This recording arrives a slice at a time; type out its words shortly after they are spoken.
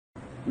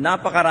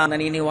napakarami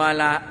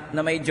naniniwala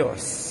na may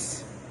Diyos.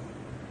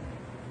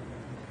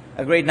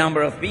 A great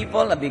number of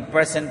people, a big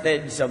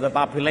percentage of the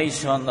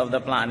population of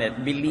the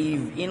planet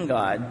believe in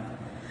God.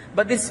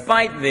 But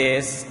despite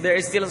this, there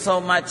is still so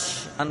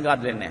much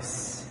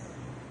ungodliness,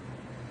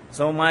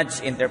 so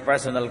much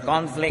interpersonal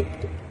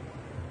conflict,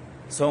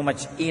 so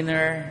much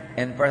inner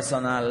and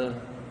personal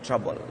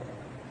trouble.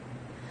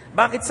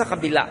 Bakit sa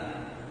kabila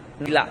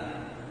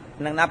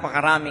ng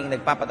napakaraming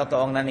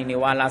nagpapatotoong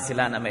naniniwala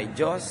sila na may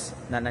Diyos,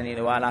 na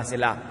naniniwala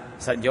sila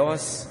sa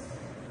Diyos,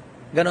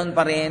 ganun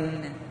pa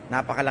rin,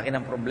 napakalaki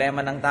ng problema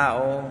ng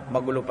tao,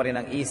 magulo pa rin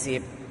ang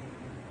isip,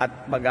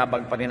 at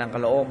magabag pa rin ang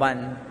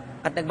kalooban,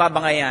 at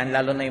nagbabangayan,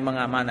 lalo na yung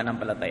mga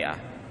mananampalataya.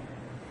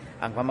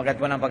 Ang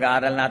pamagat po ng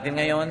pag-aaral natin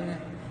ngayon,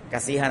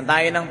 kasihan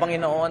tayo ng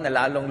Panginoon na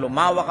lalong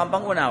lumawak ang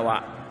pangunawa.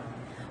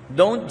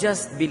 Don't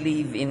just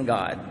believe in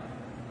God,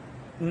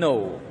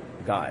 know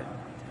God.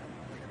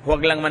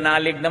 Huwag lang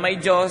manalig na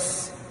may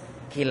Diyos,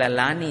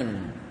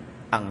 kilalanin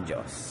ang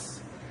Diyos.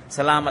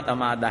 Salamat,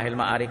 Ama, dahil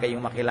maaari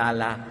kayong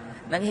makilala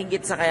nang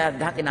higit sa kaya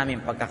dati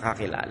namin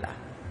pagkakakilala.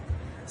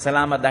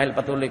 Salamat dahil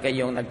patuloy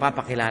kayong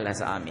nagpapakilala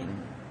sa amin.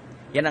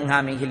 Yan ang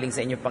aming hiling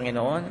sa inyo,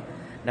 Panginoon,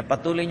 na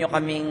patuloy nyo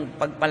kaming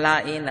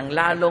pagpalain ng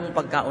lalong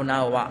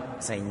pagkaunawa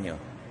sa inyo.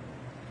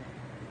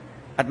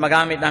 At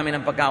magamit namin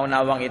ang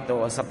pagkaunawang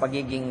ito sa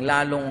pagiging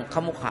lalong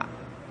kamukha,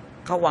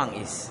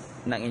 kawangis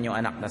ng inyong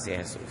anak na si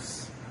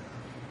Jesus.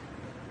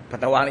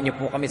 Patawarin niyo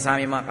po kami sa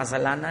aming mga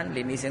kasalanan,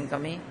 linisin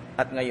kami,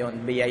 at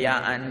ngayon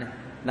biyayaan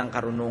ng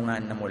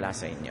karunungan na mula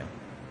sa inyo.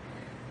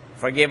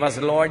 Forgive us,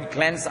 Lord,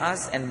 cleanse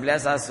us, and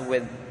bless us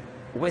with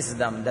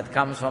wisdom that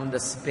comes from the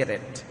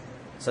Spirit,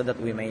 so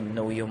that we may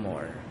know you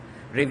more.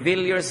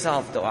 Reveal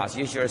yourself to us.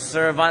 Use your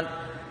servant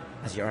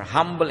as your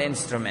humble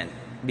instrument.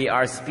 Be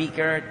our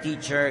speaker,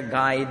 teacher,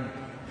 guide,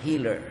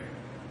 healer.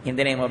 In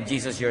the name of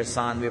Jesus, your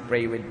Son, we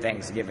pray with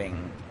thanksgiving.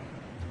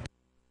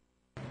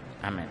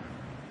 Amen.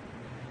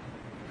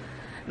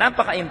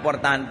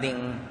 Napaka-importanting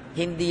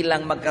hindi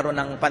lang magkaroon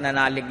ng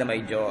pananalig na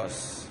may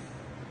Diyos,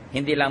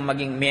 hindi lang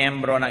maging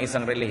miyembro ng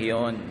isang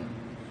relihiyon,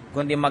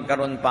 kundi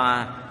magkaroon pa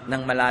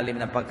ng malalim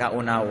na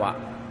pagkaunawa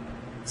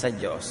sa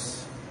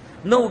Diyos.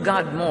 Know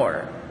God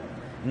more.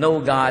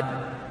 Know God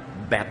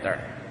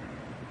better.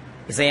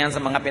 Isa yan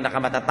sa mga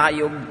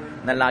pinakamatatayog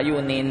na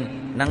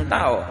layunin ng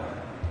tao.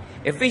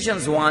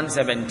 Ephesians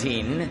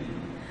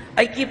 1:17,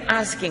 I keep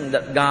asking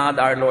that God,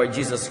 our Lord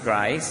Jesus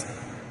Christ,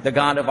 the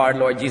God of our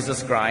Lord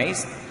Jesus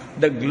Christ,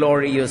 the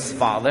glorious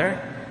Father,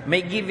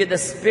 may give you the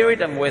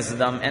spirit of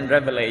wisdom and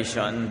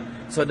revelation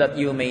so that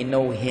you may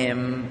know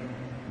Him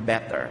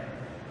better.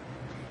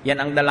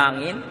 Yan ang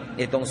dalangin,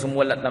 itong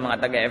sumulat ng mga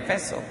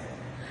taga-Efeso,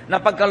 na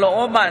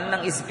pagkalooban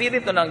ng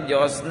Espiritu ng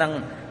Diyos ng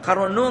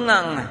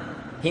karunungang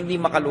hindi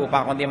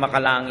makalupa kundi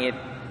makalangit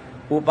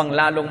upang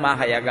lalong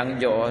mahayag ang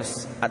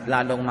Diyos at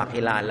lalong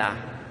makilala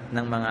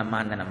ng mga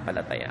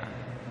mananampalataya.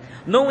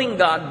 Knowing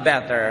God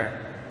better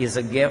is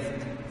a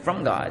gift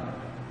from God.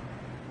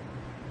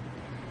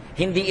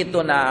 Hindi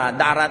ito na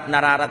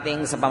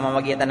nararating sa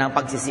pamamagitan ng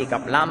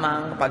pagsisikap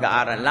lamang,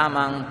 pag-aaral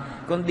lamang,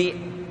 kundi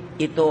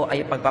ito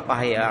ay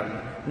pagpapahayag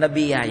na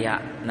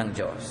biyaya ng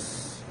Diyos.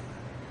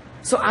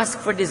 So ask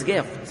for this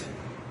gift,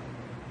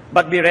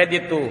 but be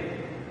ready to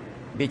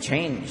be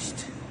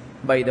changed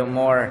by the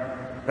more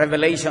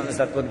revelations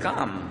that would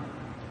come.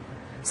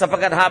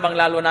 Sapagkat habang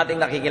lalo nating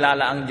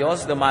nakikilala ang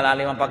Diyos,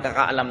 lumalalim ang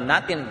pagkakaalam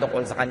natin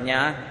tungkol sa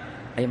Kanya,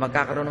 ay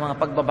magkakaroon ng mga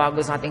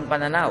pagbabago sa ating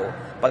pananaw,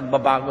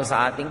 pagbabago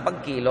sa ating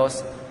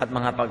pagkilos at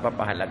mga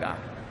pagpapahalaga.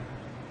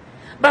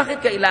 Bakit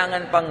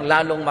kailangan pang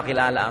lalong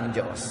makilala ang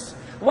Diyos?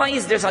 Why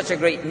is there such a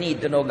great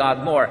need to know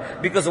God more?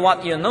 Because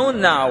what you know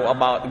now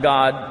about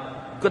God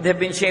could have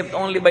been shaped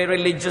only by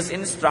religious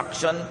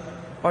instruction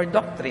or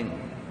doctrine.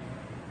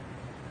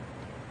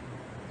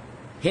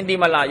 Hindi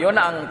malayo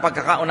na ang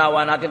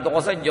pagkakaunawa natin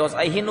tungkol sa Diyos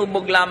ay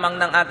hinubog lamang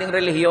ng ating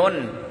relihiyon.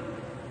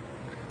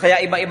 Kaya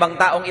iba-ibang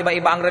taong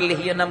iba-iba ang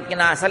relihiyon ng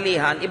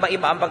kinasalihan,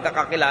 iba-iba ang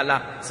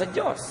pagkakakilala sa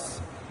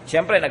Diyos.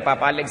 Siyempre,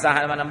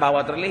 nagpapaligsahan naman ang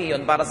bawat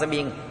relihiyon para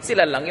sabihin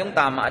sila lang yung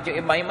tama at yung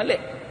iba yung mali.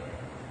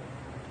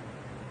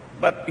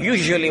 But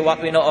usually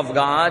what we know of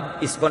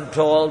God is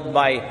controlled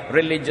by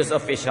religious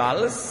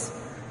officials,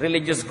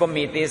 religious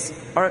committees,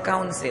 or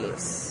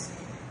councils.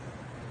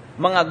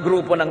 Mga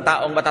grupo ng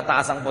taong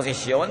matataas ang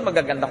posisyon,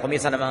 magagandang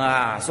kumisa ng mga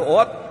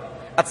suot,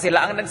 at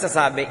sila ang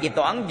nagsasabi,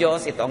 ito ang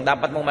Diyos, ito ang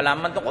dapat mong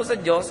malaman tungkol sa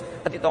Diyos,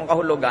 at ito ang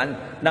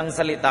kahulugan ng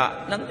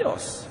salita ng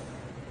Diyos.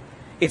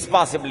 It's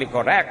possibly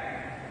correct,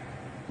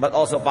 but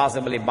also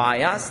possibly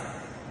biased,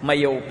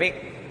 myopic,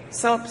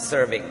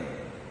 self-serving.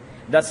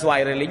 That's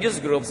why religious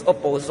groups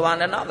oppose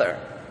one another.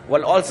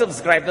 Will all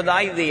subscribe to the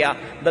idea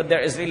that there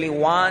is really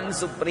one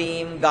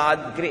supreme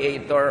God,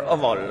 creator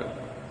of all.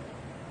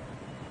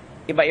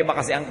 Iba-iba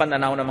kasi ang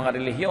pananaw ng mga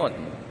relihiyon.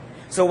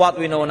 So what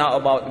we know now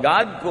about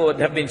God could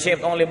have been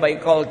shaped only by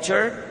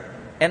culture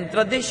and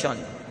tradition.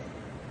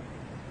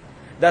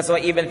 That's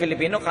why even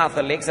Filipino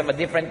Catholics have a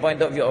different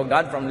point of view of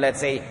God from, let's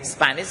say,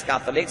 Spanish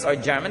Catholics or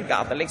German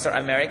Catholics or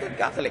American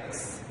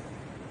Catholics.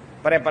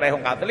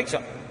 Pare-parehong Catholics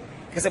yun.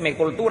 Kasi may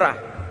kultura,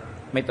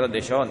 may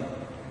tradisyon.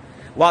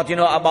 What you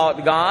know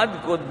about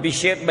God could be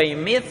shaped by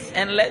myth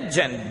and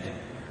legend,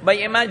 by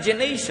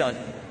imagination.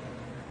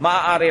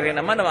 Maaari rin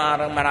naman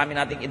na marami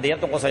nating ideya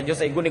tungkol sa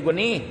Diyos ay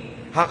guni-guni,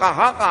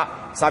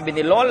 haka-haka, sabi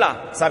ni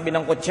Lola, sabi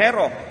ng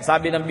kutsero,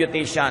 sabi ng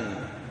beautician.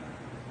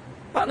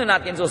 Paano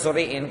natin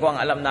susuriin kung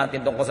ang alam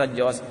natin tungkol sa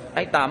Diyos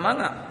ay tama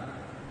nga?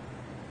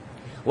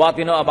 What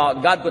we know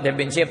about God could have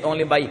been shaped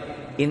only by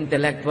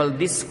intellectual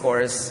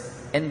discourse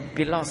and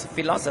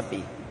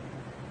philosophy.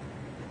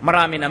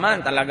 Marami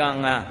naman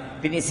talagang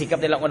pinisikap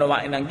nilang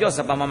unawain ng Diyos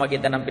sa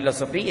pamamagitan ng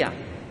filosofiya.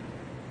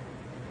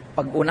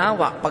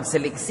 Pag-unawa,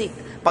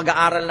 pagsaliksik,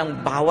 pag-aaral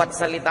ng bawat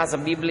salita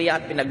sa Biblia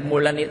at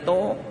pinagmulan nito,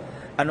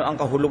 ano ang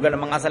kahulugan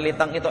ng mga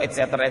salitang ito,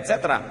 etc., etc.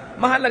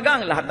 Mahalaga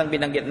ang lahat ng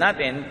binanggit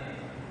natin,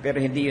 pero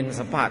hindi yun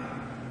sapat.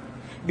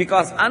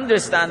 Because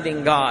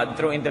understanding God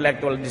through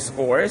intellectual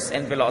discourse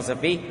and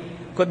philosophy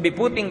could be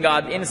putting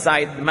God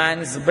inside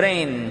man's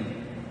brain.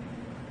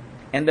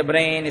 And the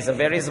brain is a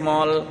very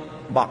small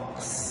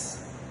box.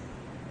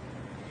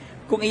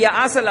 Kung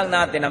iaasa lang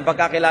natin ang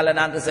pagkakilala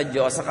natin sa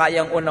Diyos sa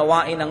kayang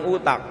unawain ng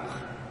utak,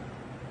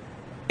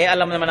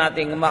 alam naman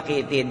nating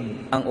makitid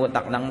ang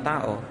utak ng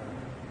tao.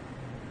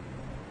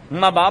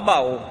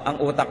 Mababaw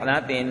ang utak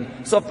natin.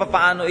 So,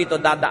 paano ito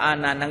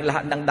dadaanan ng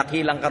lahat ng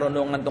dakilang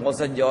karunungan tungkol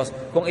sa Diyos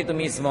kung ito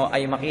mismo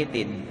ay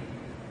makitid?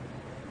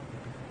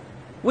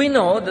 We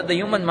know that the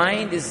human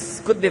mind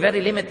could be very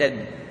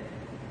limited.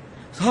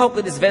 So, how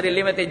could this very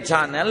limited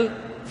channel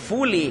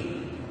fully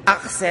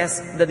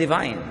access the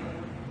divine?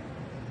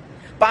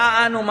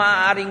 Paano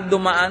maaaring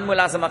dumaan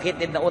mula sa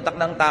makitid na utak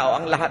ng tao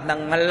ang lahat ng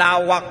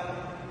malawak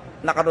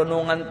na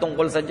karunungan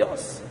tungkol sa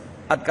Diyos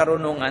at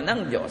karunungan ng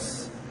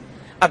Diyos?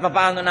 At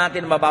paano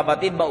natin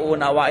mababatid,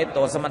 mauunawa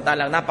ito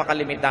samantalang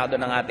napakalimitado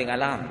ng ating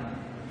alam?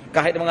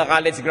 Kahit mga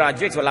college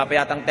graduates, wala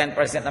pa yatang 10%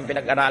 ang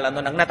pinag-aralan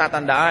noon ang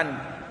natatandaan.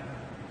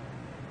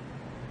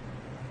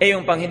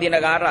 Yung pang hindi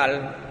nag-aral,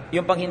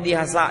 yung pang hindi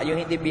hasa, yung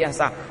hindi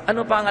bihasa,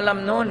 ano pa ang alam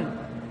noon?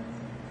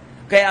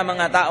 Kaya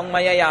mga taong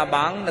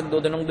mayayabang,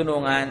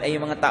 nagdudunong-dunungan, ay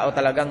yung mga tao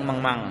talagang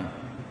mangmang.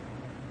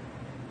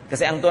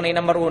 Kasi ang tunay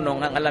na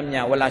marunong, ang alam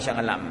niya, wala siyang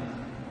alam.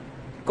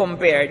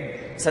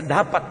 Compared sa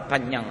dapat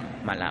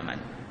kanyang malaman.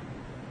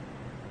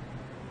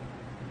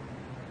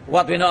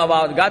 What we know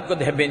about God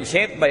could have been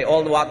shaped by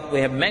all what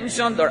we have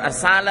mentioned or a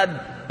salad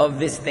of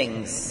these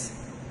things.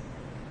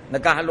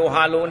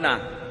 Nagkahalo-halo na,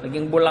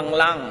 naging bulang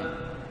lang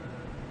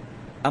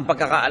ang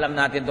pagkakaalam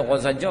natin tungkol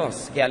sa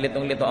Diyos. Kaya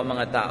litong-lito ang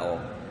mga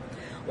tao.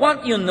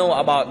 What you know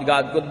about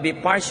God could be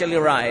partially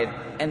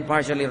right and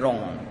partially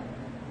wrong.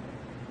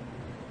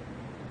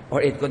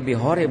 Or it could be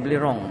horribly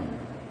wrong.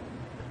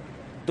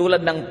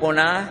 Tulad ng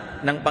puna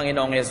ng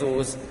Panginoong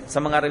Yesus sa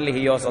mga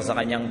relihiyoso sa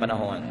kanyang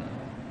panahon.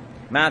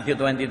 Matthew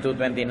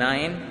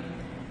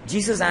 22:29,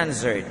 Jesus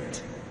answered,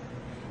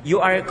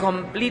 "You are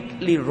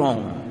completely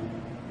wrong.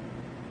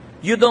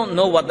 You don't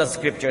know what the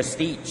scriptures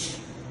teach,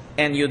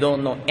 and you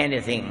don't know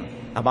anything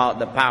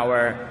about the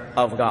power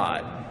of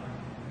God."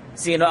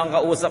 Sino ang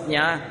kausap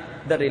niya?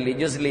 The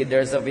religious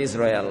leaders of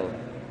Israel.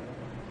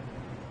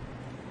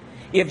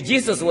 If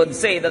Jesus would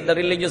say that the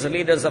religious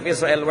leaders of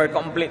Israel were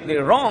completely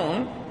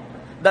wrong,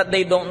 that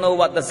they don't know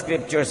what the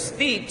scriptures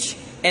teach,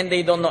 and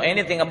they don't know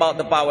anything about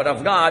the power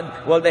of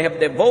God, well, they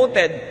have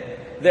devoted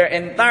their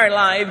entire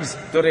lives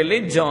to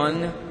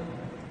religion.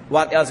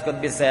 What else could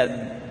be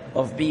said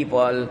of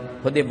people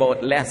who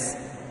devote less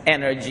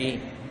energy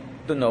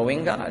to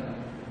knowing God?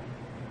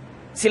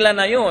 Sila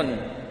na yun,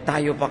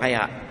 tayo pa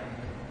kaya?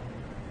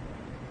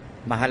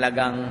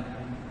 Mahalagang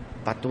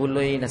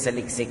patuloy na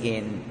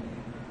saliksikin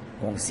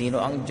kung sino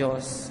ang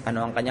Diyos,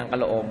 ano ang kanyang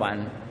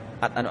kalooban,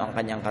 at ano ang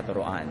kanyang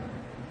katuruan.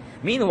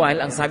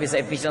 Meanwhile, ang sabi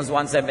sa Ephesians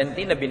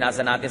 1:17 na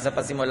binasa natin sa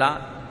pasimula,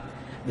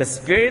 the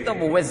spirit of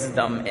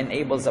wisdom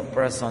enables a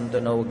person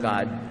to know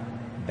God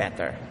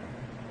better.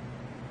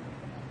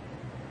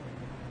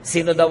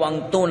 Sino daw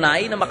ang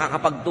tunay na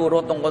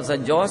makakapagturo tungkol sa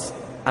Diyos?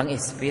 Ang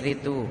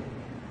Espiritu.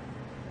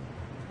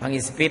 Ang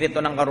Espiritu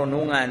ng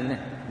karunungan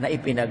na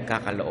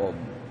ipinagkakaloob.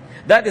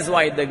 That is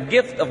why the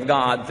gift of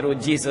God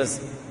through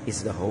Jesus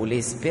is the Holy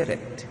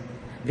Spirit.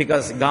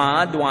 Because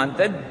God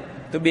wanted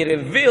to be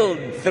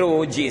revealed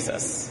through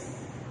Jesus.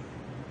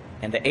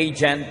 And the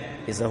agent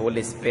is the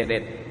Holy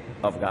Spirit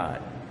of God.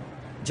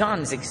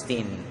 John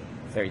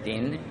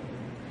 16:13.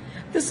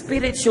 The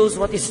Spirit shows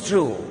what is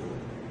true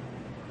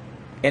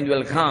and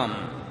will come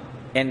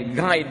and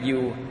guide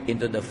you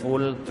into the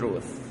full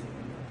truth.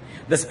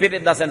 The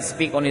Spirit doesn't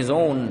speak on His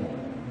own.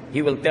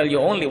 He will tell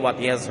you only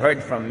what He has heard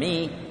from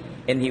me,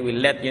 and He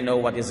will let you know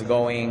what is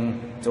going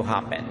to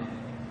happen.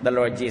 The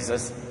Lord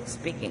Jesus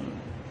speaking.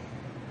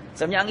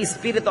 Sabi niya, ang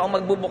Espiritu ang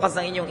magbubukas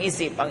ng inyong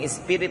isip. Ang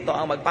Espiritu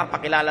ang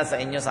magpapakilala sa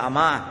inyo sa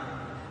Ama.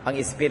 Ang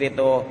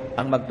Espiritu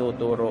ang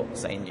magtuturo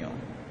sa inyo.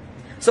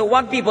 So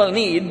what people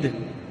need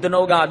to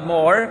know God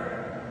more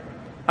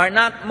are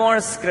not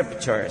more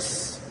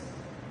scriptures,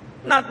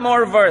 not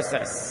more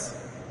verses.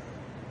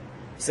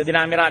 Sa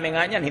dinami-rami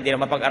nga niyan, hindi na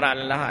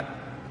mapag-aralan lahat.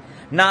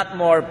 Not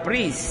more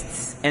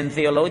priests and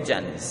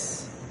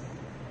theologians.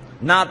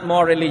 Not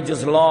more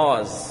religious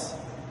laws.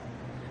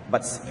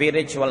 but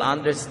spiritual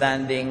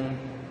understanding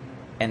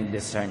and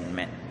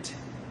discernment.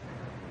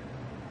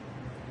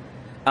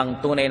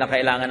 Ang tunay na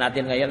kailangan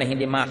natin ngayon ay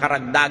hindi mga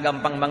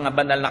karagdagang pang mga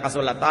banal na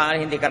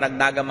kasulatan, hindi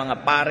karagdagang mga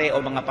pare o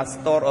mga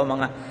pastor o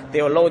mga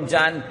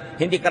theologian,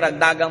 hindi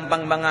karagdagang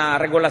pang mga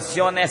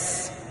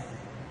regulasyones,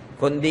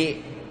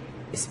 kundi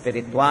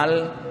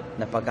espiritual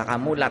na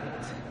pagkakamulat.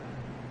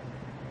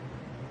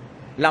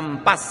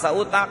 Lampas sa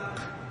utak,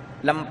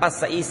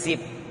 lampas sa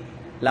isip,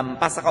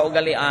 lampas sa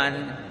kaugalian,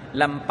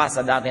 lampas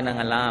sa dati ng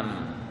alam.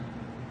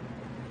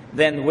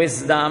 Then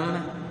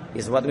wisdom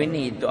is what we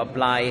need to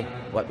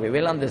apply what we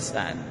will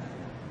understand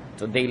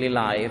to daily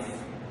life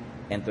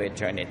and to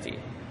eternity.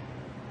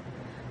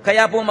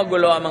 Kaya po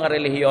magulo ang mga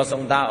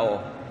relihiyosong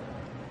tao.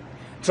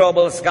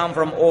 Troubles come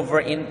from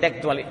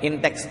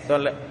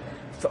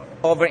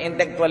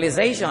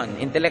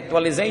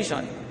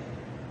intellectualization.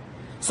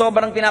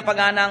 Sobrang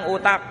pinapagana ang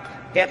utak.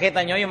 Kaya kita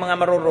nyo, yung mga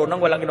marurunong,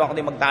 walang ginawa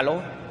kundi magtalo.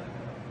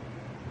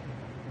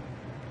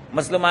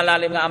 Mas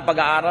lumalalim nga ang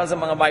pag-aaral sa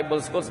mga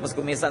Bible schools, mas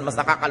kumisan, mas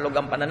nakakalog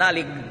ang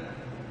pananalig.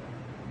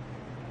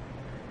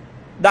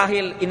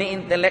 Dahil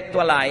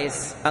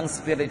ini-intellectualize ang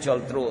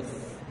spiritual truth.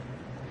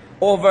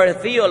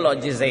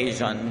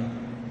 Over-theologization.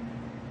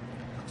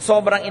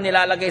 Sobrang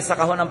inilalagay sa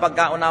kahon ng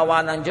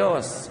pagkaunawa ng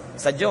Diyos,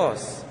 sa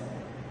Diyos.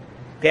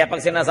 Kaya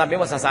pag sinasabi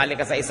mo, sasali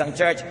ka sa isang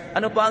church,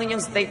 ano po ang inyong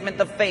statement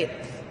of faith?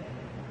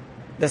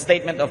 The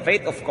statement of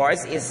faith, of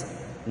course, is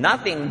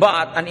nothing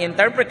but an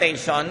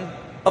interpretation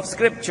of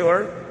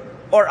Scripture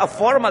or a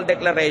formal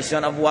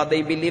declaration of what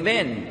they believe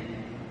in.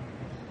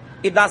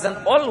 It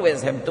doesn't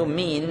always have to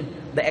mean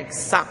the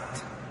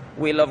exact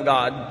will of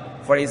God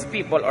for His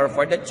people or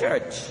for the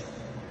church.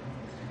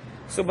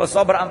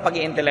 Sobra ang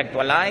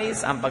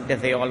pag-intellectualize, ang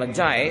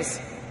pag-theologize,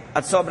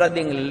 at sobra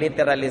ding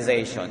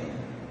literalization.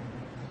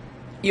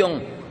 Yung,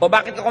 o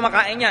bakit ka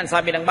kumakain yan?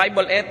 Sabi ng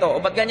Bible, eto.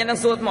 O ba't ganyan ang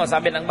suot mo?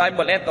 Sabi ng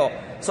Bible, eto.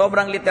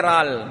 Sobrang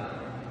literal.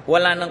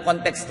 Wala ng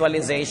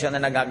contextualization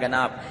na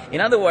nagaganap.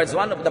 In other words,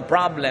 one of the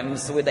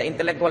problems with the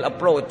intellectual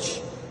approach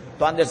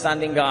to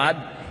understanding God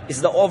is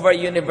the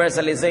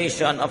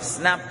over-universalization of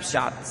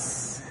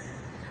snapshots.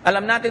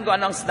 Alam natin kung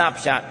ano ang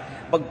snapshot.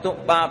 Pag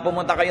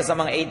pumunta kayo sa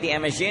mga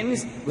ATM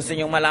machines, gusto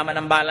nyo malaman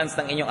ang balance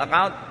ng inyong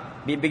account,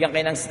 bibigyan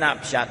kayo ng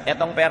snapshot.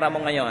 Etong pera mo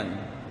ngayon.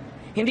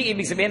 Hindi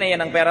ibig sabihin na yan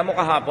ang pera mo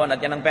kahapon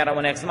at yan ang pera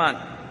mo next month.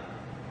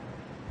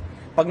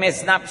 Pag may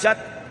snapshot,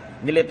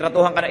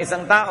 nilitratuhan ka ng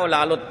isang tao,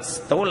 lalo't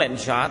stolen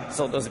shot,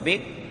 so to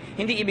speak,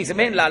 hindi ibig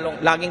sabihin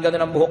laging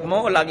ganun ang buhok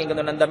mo, o laging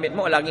ganun ang damit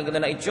mo, o laging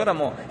ganun ang itsura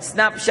mo.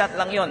 Snapshot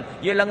lang yon.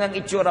 Yun lang ang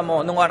itsura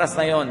mo nung oras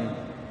na yon.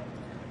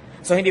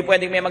 So hindi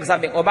pwedeng may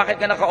magsabing, o bakit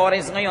ka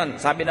naka-orange ngayon?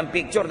 Sabi ng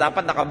picture,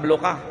 dapat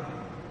naka-blue ka.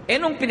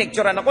 Nung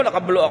pinicturean ako,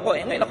 naka-blue ako.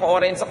 Ngayon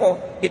naka-orange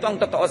ako. Ito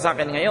ang totoo sa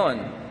akin ngayon.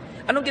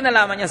 Anong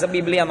kinalaman niya sa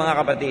Biblia,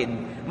 mga kapatid?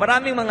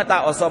 Maraming mga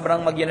tao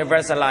sobrang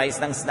mag-universalize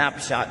ng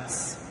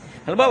snapshots.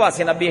 Halimbawa,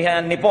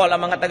 sinabihan ni Paul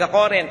ang mga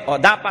taga-Corinth, o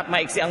dapat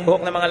maiksi ang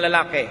buhok ng mga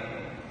lalaki.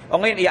 O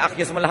ngayon,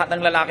 i-accuse mo lahat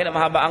ng lalaki na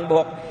mahaba ang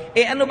buhok.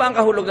 Ano ba ang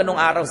kahulugan ng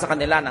araw sa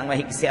kanila ng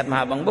mahiksi at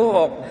mahabang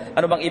buhok?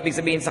 Ano bang ibig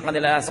sabihin sa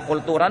kanila sa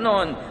kultura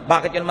noon?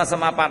 Bakit yun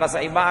masama para sa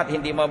iba at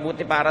hindi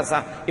mabuti para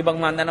sa ibang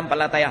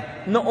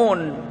mananampalataya? Noon,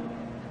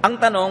 ang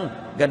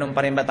tanong, ganun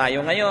pa rin ba tayo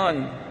ngayon?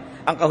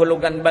 Ang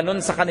kahulugan ba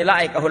nun sa kanila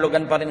ay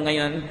kahulugan pa rin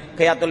ngayon?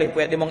 Kaya tuloy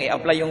pwede mong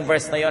i-apply yung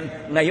verse na yon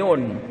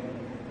ngayon.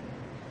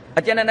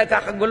 At yan ang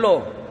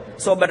nagkakagulo.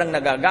 Sobrang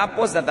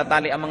nagagapos,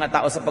 natatali ang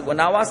mga tao sa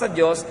pag-unawa sa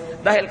Diyos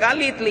dahil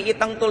kalit-liit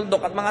ang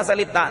tuldok at mga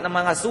salita ng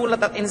mga sulat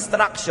at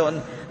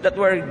instruction that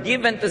were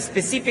given to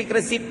specific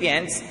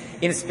recipients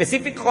in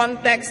specific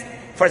context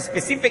for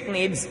specific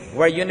needs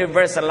were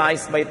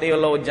universalized by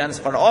theologians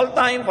for all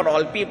time, for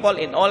all people,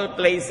 in all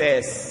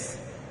places.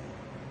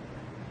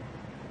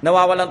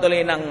 Nawawalan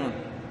tuloy ng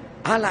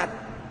alat,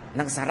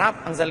 ng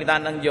sarap ang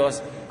salita ng Diyos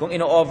kung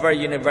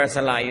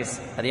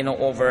ino-over-universalize at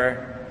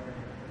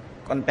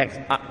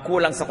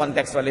kulang sa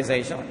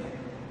contextualization.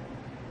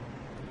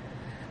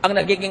 Ang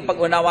nagiging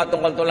pag-unawa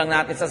tungkol lang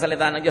natin sa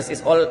salita ng Diyos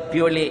is all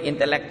purely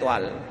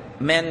intellectual,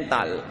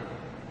 mental.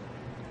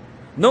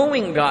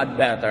 Knowing God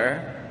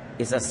better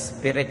is a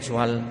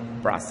spiritual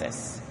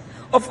process.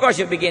 Of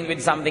course, you begin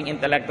with something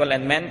intellectual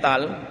and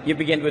mental. You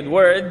begin with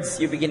words,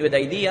 you begin with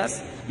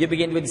ideas, you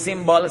begin with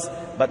symbols,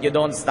 but you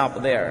don't stop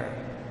there.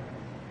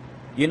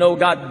 You know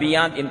God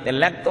beyond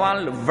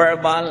intellectual,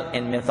 verbal,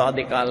 and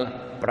methodical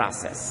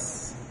process.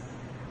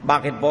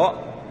 Bakit po?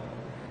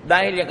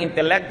 Dahil yung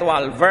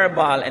intellectual,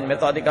 verbal, and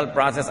methodical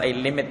process ay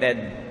limited.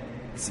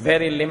 It's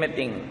very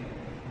limiting.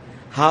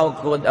 How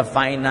could a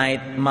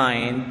finite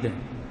mind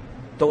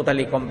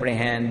totally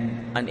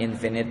comprehend an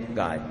infinite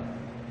God?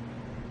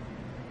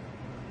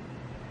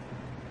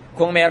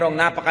 Kung merong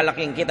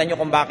napakalaking, kita nyo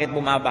kung bakit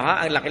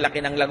bumabaha, ang laki-laki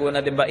ng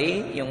Laguna de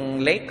Bay,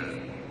 yung lake.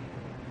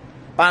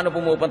 Paano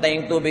pumupunta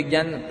yung tubig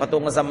dyan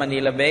patungo sa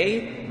Manila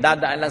Bay?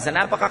 Dadaan lang sa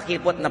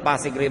napakakipot na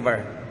Pasig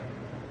River.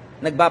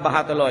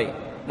 Nagbabaha tuloy,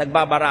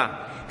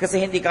 nagbabara. Kasi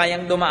hindi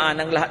kayang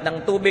dumaan ang lahat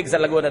ng tubig sa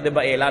Laguna de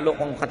Bay, lalo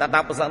kung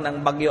katatapos lang ng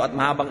bagyo at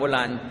mahabang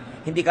ulan,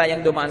 hindi kayang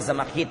dumaan sa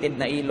makitid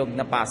na ilog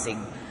na Pasig.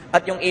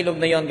 At yung ilog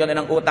na yon,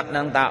 ganun ang utak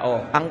ng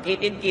tao. Ang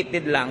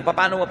kitid-kitid lang,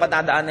 paano mo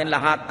patadaanin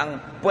lahat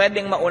ang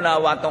pwedeng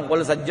maunawa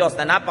tungkol sa Diyos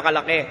na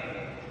napakalaki?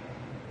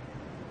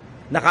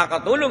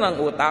 Nakakatulong ang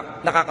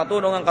utak,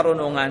 nakakatulong ang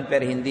karunungan,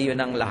 pero hindi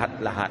yun ang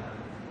lahat-lahat.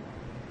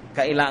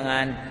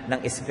 Kailangan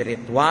ng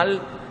espiritual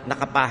na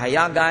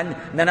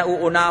kapahayagan na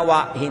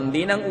nauunawa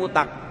hindi ng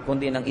utak,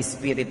 kundi ng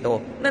espiritu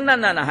na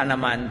nananahan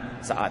naman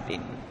sa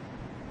atin.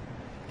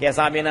 Kaya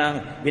sabi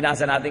ng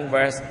binasa nating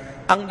verse,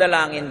 ang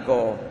dalangin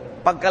ko,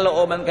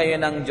 pagkalooban kayo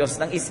ng Diyos,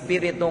 ng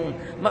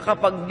Espiritong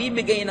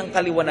makapagbibigay ng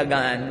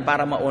kaliwanagan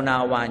para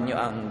maunawa nyo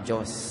ang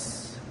Diyos.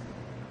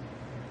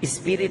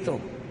 Espiritu.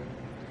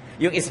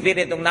 Yung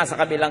Espiritong nasa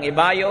kabilang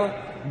ibayo,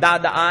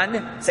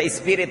 dadaan sa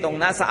Espiritong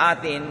nasa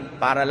atin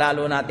para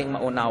lalo nating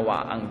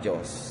maunawa ang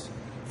Diyos.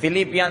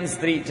 Philippians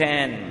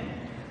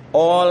 3:10,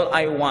 all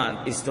I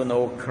want is to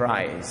know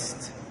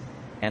Christ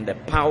and the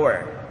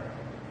power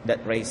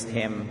that raised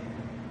Him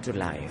to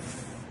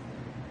life.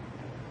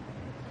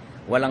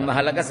 Walang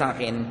mahalaga sa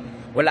akin,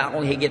 wala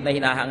akong higit na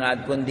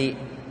hinahangad kundi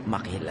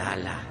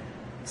makilala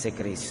si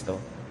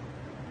Kristo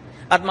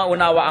at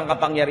maunawa ang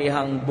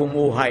kapangyarihang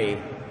bumuhay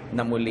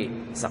na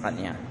muli sa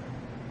Kanya.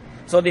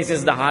 So this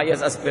is the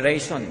highest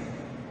aspiration,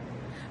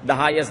 the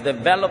highest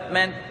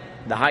development,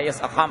 the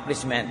highest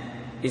accomplishment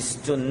is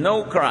to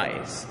know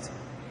Christ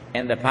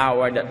and the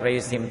power that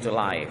raised Him to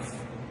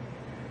life.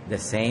 The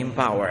same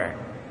power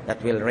that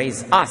will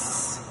raise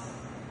us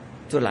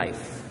to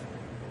life.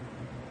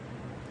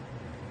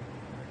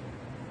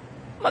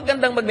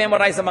 Magandang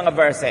mag-memorize sa mga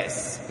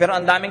verses. Pero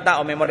ang daming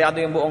tao, memoryado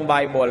yung buong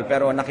Bible,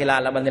 pero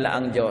nakilala ba nila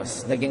ang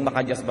Diyos? Naging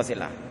maka-Diyos ba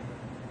sila?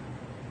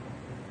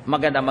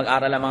 Maganda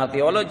mag-aral ang mga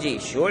theology,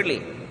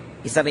 surely.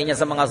 Isa rin niya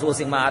sa mga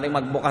susing maaaring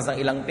magbukas ng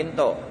ilang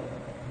pinto.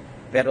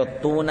 Pero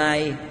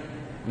tunay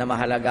na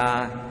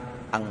mahalaga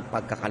ang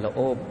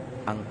pagkakaloob,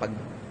 ang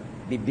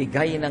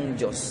pagbibigay ng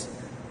Diyos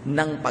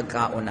ng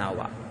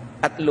pagkaunawa.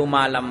 At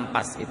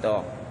lumalampas ito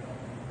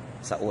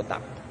sa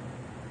utak.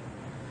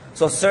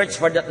 So search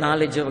for that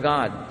knowledge of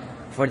God,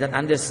 for that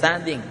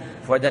understanding,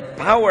 for that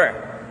power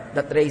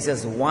that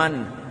raises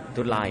one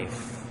to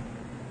life.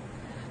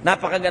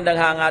 Napakagandang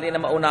hangarin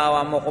na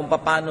maunawa mo kung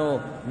paano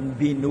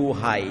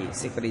binuhay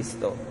si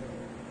Kristo.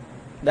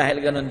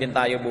 Dahil ganun din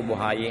tayo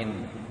bubuhayin.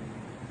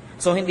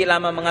 So hindi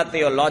lamang mga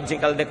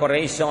theological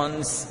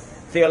decorations,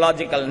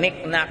 theological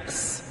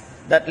knickknacks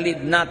that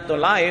lead not to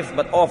life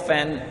but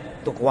often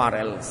to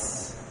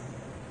quarrels.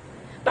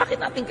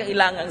 Bakit natin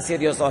kailangang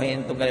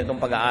seryosohin itong ganitong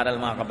pag-aaral,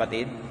 mga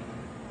kapatid?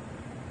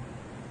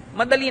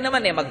 Madali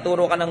naman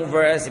magturo ka ng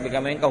verse, ibigay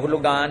mo yung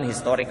kahulugan,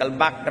 historical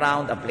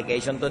background,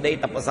 application today,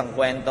 tapos ang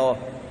kwento.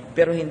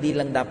 Pero hindi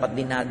lang dapat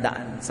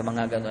dinadaan sa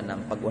mga ganun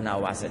ng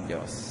pag-unawa sa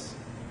Diyos.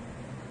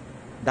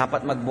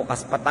 Dapat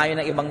magbukas pa tayo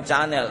ng ibang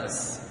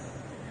channels.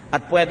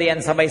 At pwede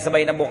yan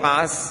sabay-sabay na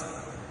bukas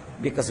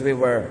because we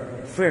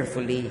were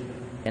fearfully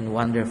and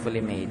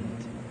wonderfully made.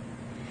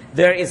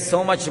 There is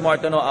so much more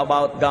to know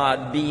about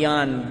God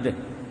beyond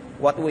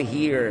what we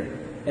hear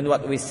and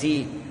what we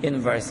see in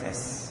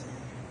verses.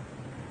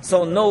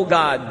 So know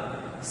God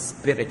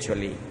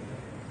spiritually.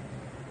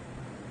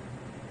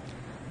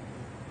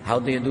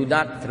 How do you do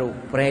that? Through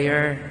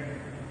prayer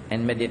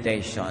and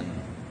meditation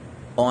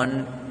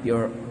on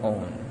your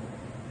own.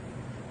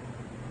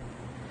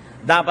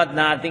 Dapat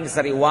nating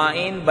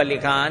sariwain,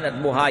 balikan at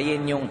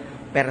buhayin yung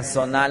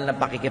personal na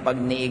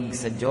pakikipagniig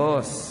sa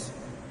Diyos.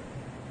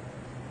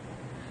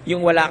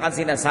 Yung wala kang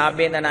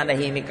sinasabi,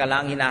 nananahimik ka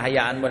lang,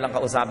 hinahayaan mo lang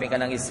kausapin ka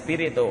ng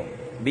Espiritu.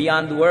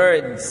 Beyond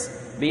words,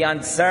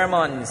 beyond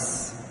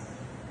sermons,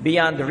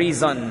 beyond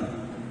reason,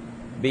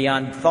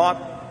 beyond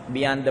thought,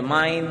 beyond the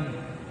mind,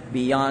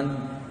 beyond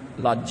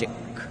logic.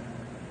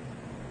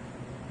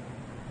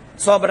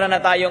 Sobra na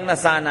tayong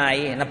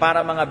nasanay na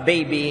para mga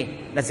baby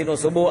na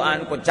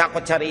sinusubuan,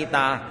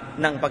 kutsa-kutsarita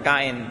ng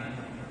pagkain.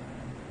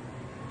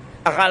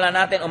 Akala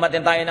natin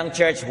umattend tayo ng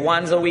church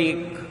once a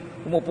week,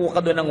 umupo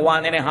ka doon ng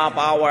 1.5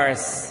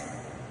 hours,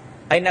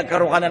 ay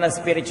nagkaroon ka na ng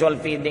spiritual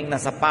feeding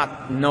na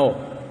sapat. No.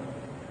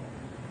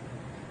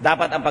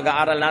 Dapat ang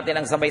pag-aaral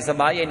natin ang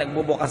sabay-sabay ay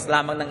nagbubukas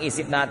lamang ng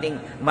isip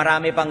nating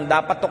marami pang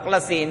dapat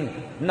tuklasin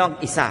ng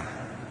isa,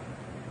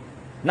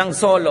 ng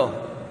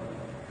solo.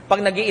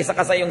 Pag nag-iisa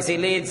ka sa iyong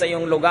silid, sa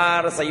iyong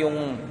lugar, sa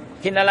iyong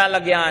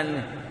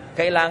kinalalagyan,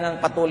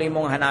 kailangang patuloy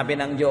mong hanapin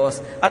ang Diyos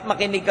at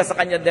makinig ka sa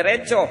Kanya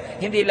diretso.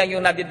 Hindi lang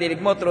yung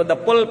nadidinig mo through the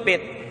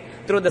pulpit,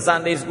 through the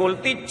Sunday school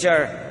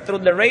teacher,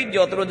 through the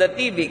radio, through the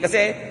TV.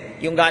 Kasi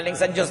yung galing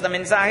sa Diyos na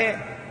mensahe,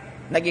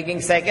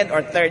 nagiging second or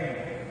third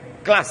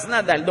class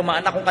na dahil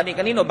dumaan na kung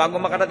kani-kanino bago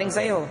makarating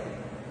sa iyo.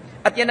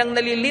 At yan ang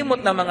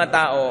nalilimot ng mga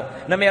tao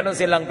na meron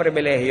silang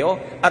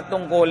pribilehyo at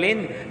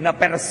tungkulin na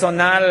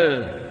personal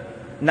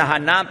na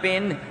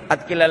hanapin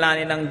at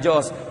kilalanin ng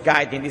Diyos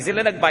kahit hindi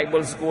sila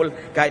nag-Bible school,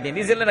 kahit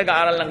hindi sila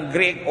nag-aaral ng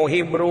Greek o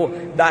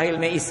Hebrew, dahil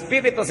may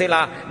Espiritu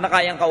sila na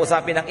kayang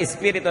kausapin ng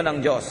Espiritu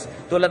ng Diyos.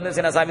 Tulad ng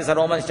sinasabi sa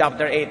Romans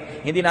chapter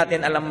 8, hindi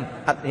natin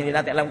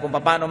alam kung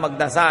paano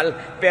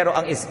magdasal, pero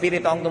ang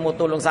Espiritu ang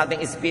tumutulong sa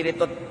ating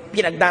Espiritu,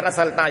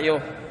 pinagdarasal tayo,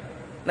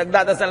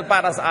 nagdadasal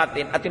para sa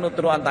atin at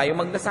tinuturuan tayo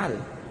magdasal.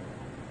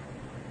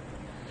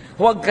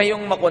 Huwag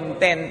kayong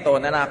makontento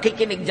na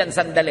nakikinig dyan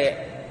sandali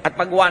at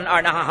pag 1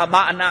 hour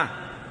nakahabaan na,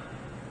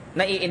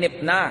 naiinip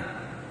na.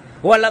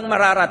 Walang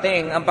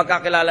mararating ang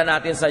pagkakilala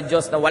natin sa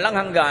Diyos na walang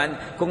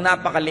hanggan kung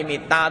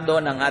napakalimitado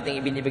ng ating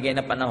ibinibigay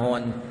na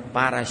panahon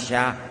para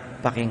siya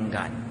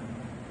pakinggan.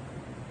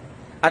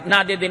 At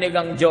nadidinig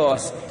ang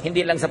Diyos,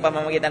 hindi lang sa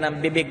pamamagitan ng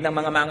bibig ng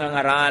mga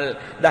mangangaral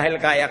dahil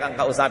kaya kang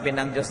kausapin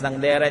ng Diyos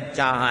ng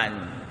diretsahan.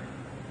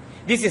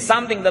 This is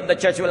something that the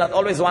church will not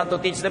always want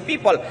to teach the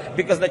people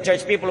because the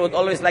church people would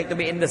always like to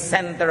be in the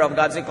center of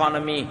God's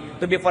economy,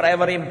 to be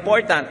forever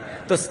important,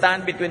 to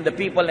stand between the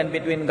people and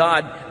between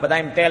God. But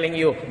I'm telling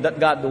you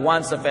that God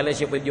wants a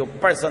fellowship with you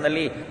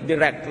personally,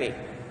 directly.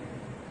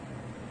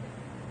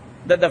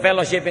 That the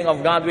fellowshipping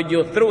of God with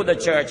you through the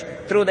church,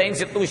 through the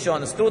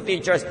institutions, through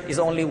teachers is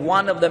only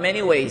one of the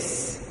many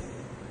ways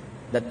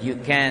that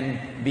you can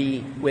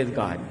be with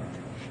God.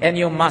 And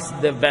you must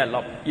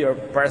develop your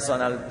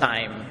personal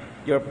time,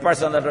 your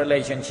personal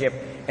relationship,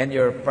 and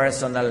your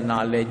personal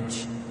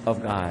knowledge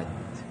of God.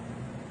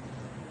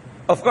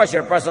 Of course,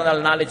 your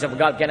personal knowledge of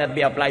God cannot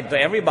be applied to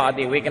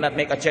everybody. We cannot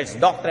make a church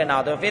doctrine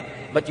out of it,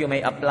 but you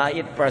may apply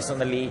it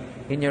personally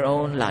in your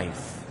own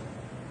life.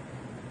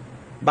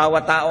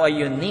 Bawat tao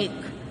ay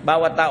unique.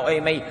 Bawat tao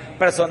ay may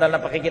personal na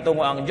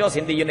pakikitungo ang Diyos.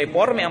 Hindi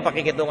uniforme ang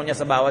pakikitungo niya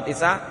sa bawat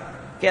isa.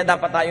 Kaya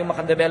dapat tayong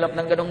makadevelop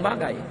ng ganong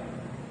bagay.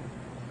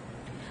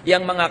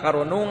 Yang mga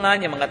karunungan,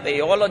 yung mga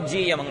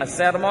theology, yung mga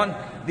sermon,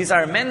 these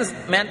are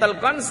mental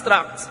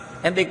constructs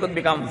and they could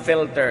become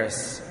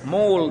filters,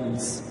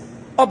 molds,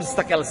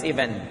 obstacles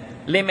even,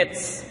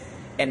 limits,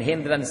 and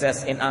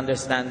hindrances in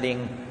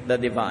understanding the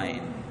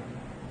divine.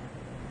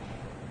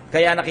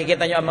 Kaya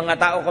nakikita nyo ang mga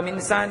tao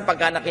kuminsan,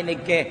 pagka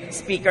nakinig kay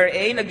Speaker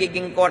A,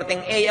 nagiging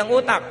korteng A ang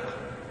utak.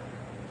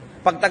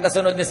 Pag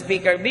tagasunod ni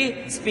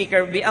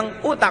Speaker B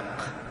ang utak.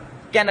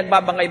 Kaya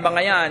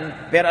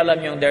nagbabangay-bangayan, pero alam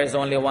nyo, there is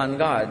only one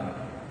God.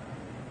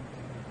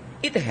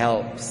 It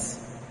helps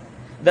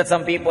that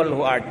some people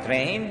who are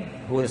trained,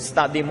 who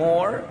study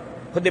more,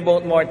 who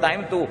devote more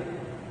time to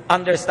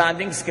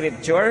understanding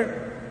Scripture,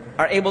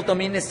 are able to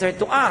minister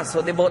to us,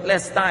 who devote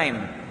less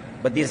time.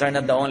 But these are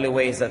not the only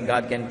ways that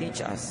God can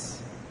teach us.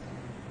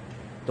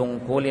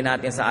 Tungkulin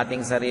natin sa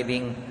ating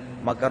sariling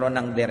magkaroon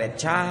ng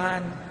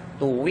diretsahan,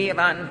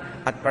 tuwiran,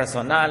 at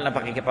personal na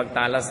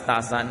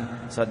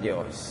pakikipagtalastasan sa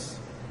Diyos.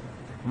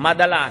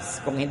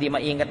 Madalas, kung hindi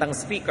maingat ang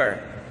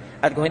speaker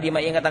at kung hindi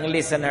maingat ang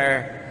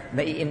listener,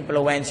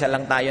 nai-influensya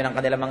lang tayo ng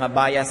kanilang mga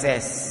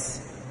biases,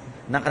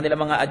 ng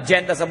kanilang mga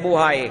agenda sa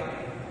buhay,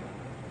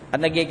 at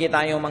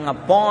nagkikita yung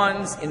mga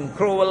pawns in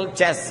cruel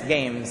chess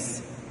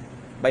games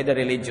by the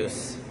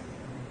religious.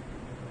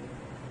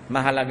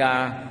 Mahalaga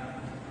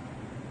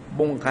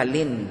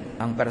bungkalin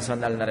ang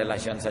personal na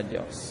relasyon sa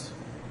Diyos.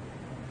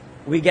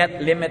 We get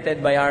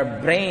limited by our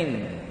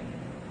brain.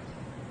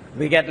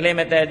 We get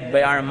limited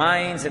by our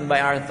minds and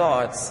by our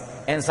thoughts.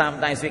 And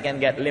sometimes we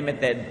can get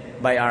limited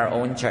by our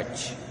own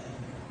church.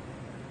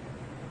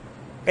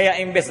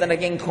 Kaya imbes na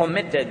naging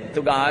committed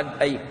to God,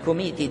 ay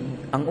committed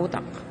ang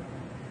utak.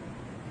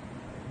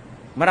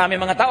 Marami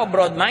mga tao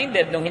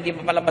broad-minded nung hindi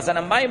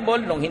papalabasan ng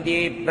Bible, nung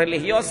hindi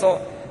religyoso,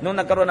 nung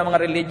nagkaroon ng mga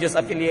religious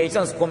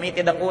affiliations,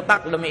 committed ang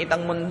utak, lumiit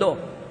ang mundo.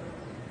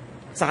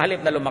 Sa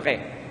halip na lumaki.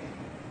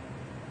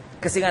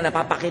 Kasi nga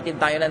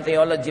napapakitid tayo ng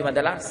theology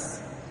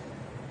madalas.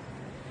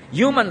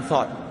 Human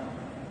thought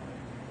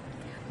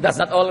does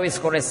not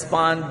always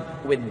correspond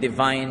with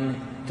divine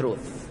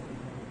truth.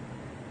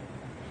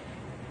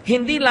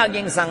 Hindi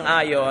laging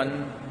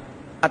sang-ayon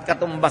at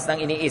katumbas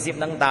ng iniisip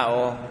ng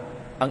tao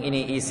ang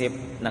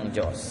iniisip ng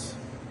Diyos.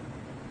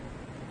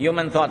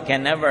 Human thought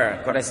can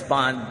never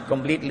correspond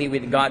completely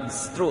with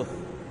God's truth.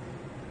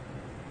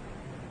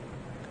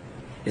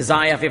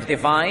 Isaiah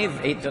 55,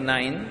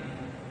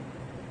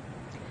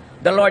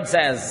 8-9. The Lord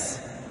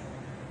says,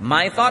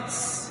 "My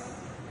thoughts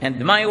and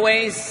my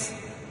ways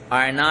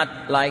are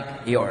not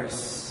like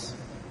yours.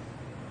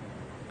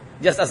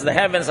 Just as the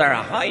heavens are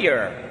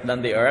higher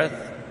than the earth,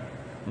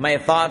 my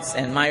thoughts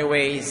and my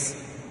ways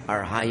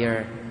are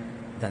higher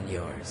than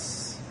yours."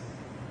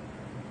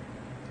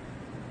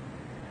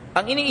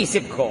 Ang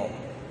iniisip ko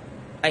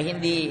ay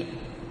hindi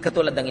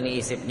katulad ng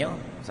iniisip nyo,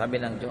 sabi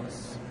ng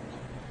Diyos.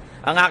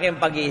 Ang aking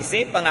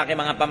pag-iisip, ang aking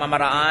mga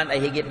pamamaraan ay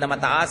higit na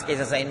mataas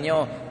kaysa sa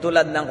inyo,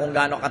 tulad ng kung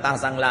gaano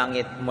kataas ang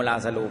langit mula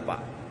sa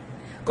lupa.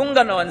 Kung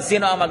ganon,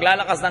 sino ang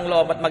maglalakas ng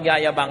loob at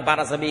magyayabang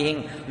para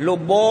sabihin,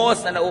 lubos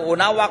na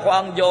nauunawa ko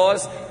ang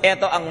Diyos,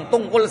 ito ang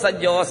tungkol sa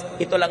Diyos,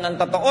 ito lang ang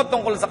totoo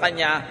tungkol sa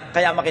Kanya,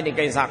 kaya makinig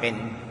kayo sa akin.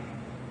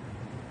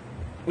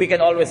 We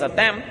can always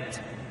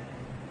attempt.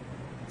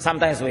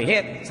 Sometimes we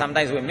hit,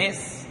 sometimes we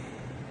miss.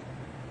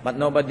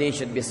 But nobody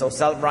should be so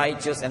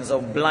self-righteous and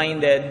so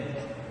blinded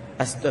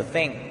as to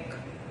think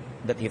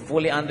that he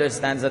fully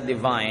understands the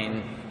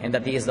divine and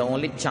that he is the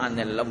only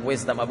channel of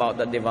wisdom about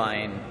the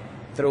divine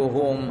through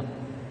whom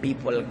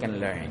people can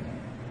learn.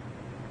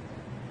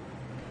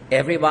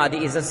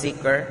 Everybody is a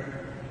seeker,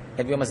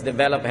 and we must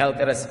develop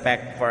healthy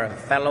respect for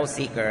fellow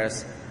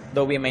seekers,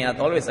 though we may not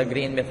always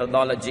agree in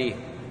methodology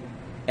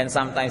and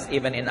sometimes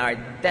even in our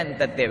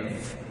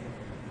tentative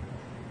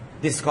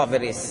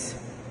discoveries.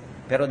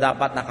 Pero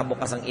dapat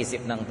nakabukas ang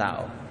isip ng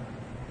tao.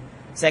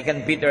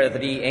 2 Peter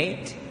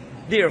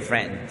 3:8, Dear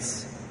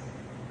friends,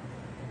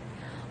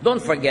 don't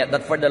forget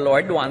that for the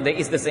Lord, one day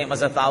is the same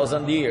as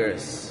 1,000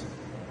 years.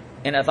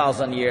 And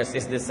 1,000 years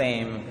is the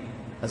same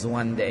as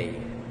one day.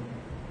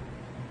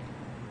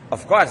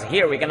 Of course,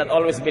 here we cannot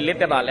always be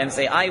literal and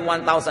say, 1,000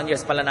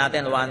 years pala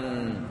natin,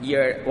 1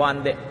 year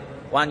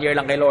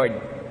lang kay Lord.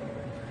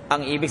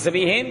 Ang ibig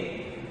sabihin,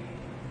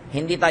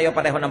 hindi tayo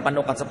pareho ng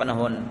panukat sa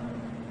panahon.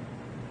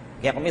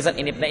 Kaya kung minsan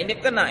inip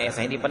ka na,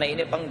 sa hindi pa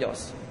nainip ang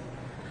Diyos.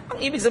 Ang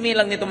ibig sabihin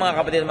lang nito mga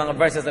kapatid, mga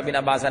verses na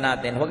binabasa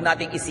natin, huwag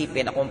nating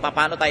isipin na kung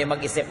paano tayo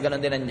mag-isip,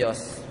 ganun din ang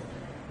Diyos.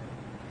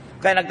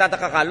 Kaya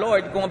nagtataka ka,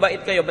 Lord, kung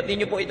mabait kayo, ba't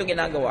niyo po ito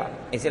ginagawa?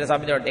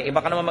 Sinasabi ni Lord, iba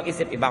ka naman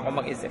mag-isip, iba ako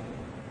mag-isip.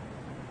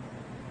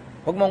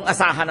 Huwag mong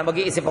asahan na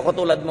mag-iisip ako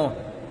tulad mo.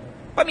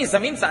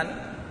 Paminsan-minsan,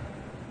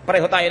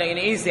 pareho tayo ng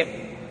iniisip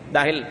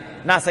dahil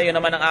nasa iyo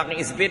naman ang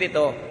aking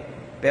espiritu,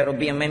 pero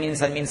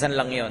minsan-minsan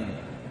lang yon.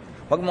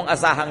 Huwag mong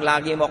asahang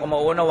lagi mo ako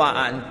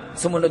maunawaan,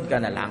 sumunod ka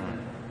na lang.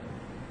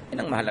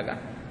 Yan ang mahalaga.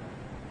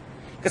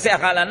 Kasi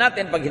akala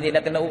natin, pag hindi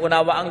natin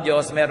nauunawa ang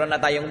Diyos, meron na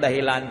tayong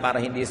dahilan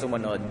para hindi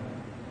sumunod.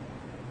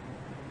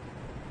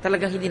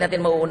 Talagang hindi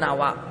natin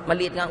mauunawa.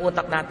 Maliit nga ang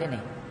utak natin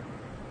eh.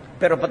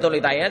 Pero patuloy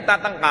tayo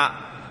nagtatangka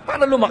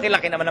para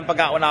lumaki-laki naman ang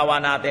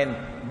pagkaunawa natin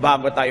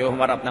bago tayo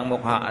humarap ng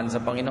mukhaan sa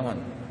Panginoon.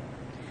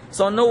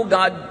 So know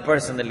God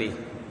personally.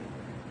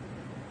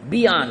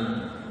 Beyond,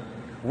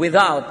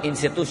 without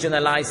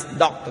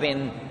institutionalized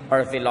doctrine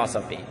or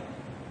philosophy.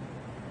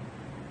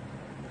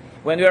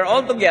 When we are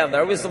all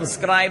together, we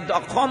subscribe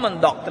to a common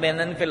doctrine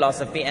and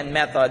philosophy and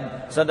method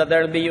so that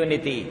there will be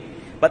unity.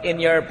 But in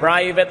your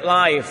private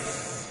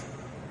life,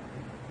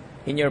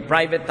 in your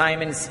private time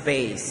and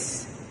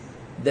space,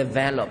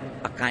 develop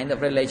a kind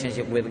of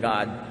relationship with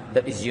God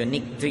that is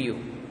unique to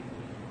you.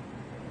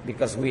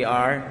 Because we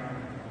are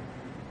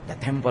the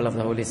temple of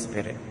the Holy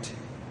Spirit.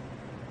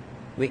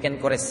 We can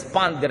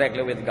correspond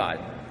directly with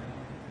God.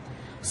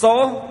 So,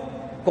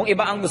 kung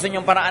iba ang gusto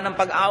nyong paraan ng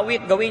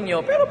pag-awit, gawin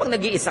nyo. Pero pag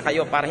nag-iisa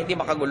kayo para hindi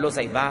makagulo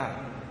sa iba.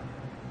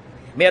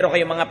 Meron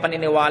kayong mga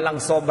paniniwalang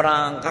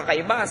sobrang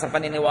kakaiba sa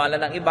paniniwala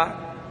ng iba.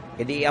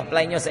 Hindi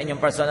i-apply nyo sa inyong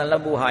personal na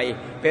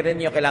buhay, pero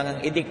nyo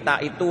kailangang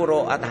idikta,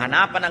 ituro, at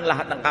hanapan ang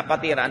lahat ng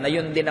kapatiran na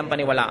yun din ang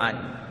paniwalaan.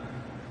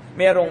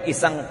 Merong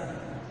isang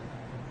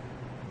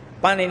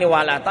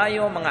paniniwala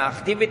tayo, mga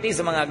activities,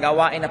 mga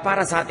gawain na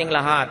para sa ating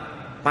lahat,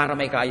 para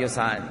may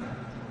kaayusan.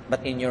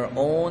 But in your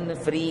own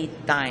free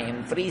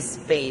time, free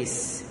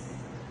space,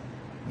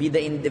 be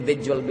the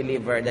individual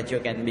believer that you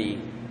can be.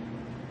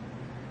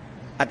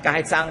 At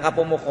kahit saan ka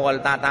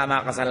pumukol,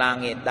 tatama ka sa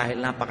langit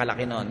dahil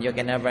napakalaki nun. You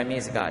can never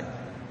miss God.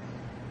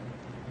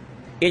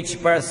 Each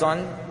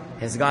person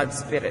has God's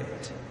Spirit.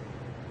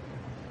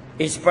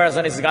 Each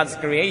person is God's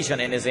creation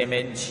in His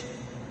image.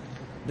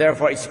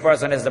 Therefore, each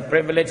person has the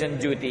privilege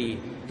and duty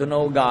to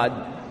know God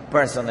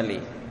personally.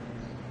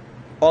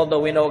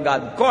 Although we know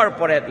God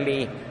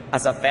corporately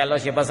as a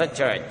fellowship, as a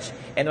church,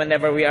 and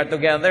whenever we are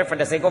together for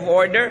the sake of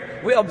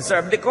order, we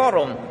observe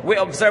decorum, we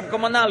observe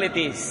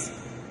commonalities.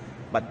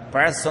 But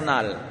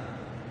personal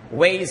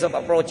ways of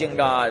approaching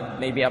God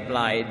may be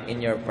applied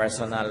in your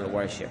personal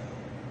worship.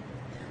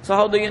 So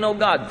how do you know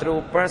God?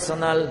 Through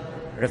personal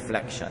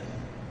reflection.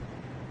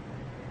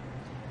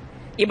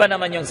 Iba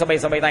naman yung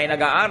sabay-sabay tayo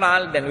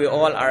nag-aaral, then we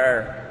all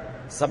are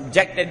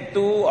subjected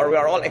to, or we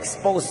are all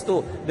exposed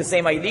to the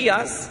same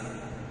ideas,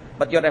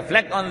 but you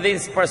reflect on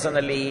this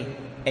personally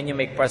and you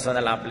make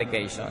personal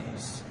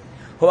applications.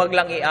 Huwag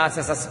lang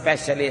iasa sa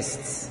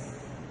specialists.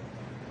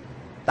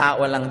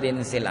 Tao lang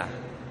din sila.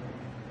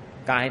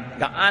 Kahit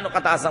gaano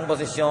kataas ang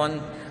posisyon,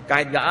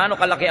 kahit gaano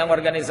kalaki ang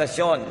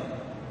organisasyon,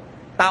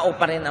 tao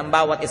pa rin ang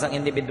bawat isang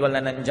individual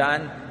na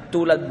nandyan,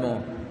 tulad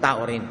mo,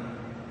 tao rin.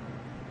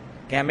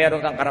 Kaya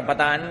meron kang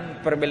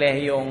karapatan,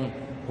 pribilehiyong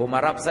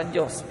humarap sa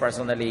Diyos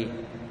personally,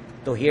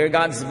 to hear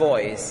God's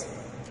voice,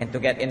 and to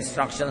get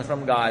instructions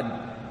from God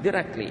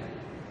directly.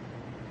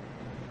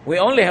 We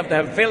only have to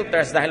have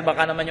filters dahil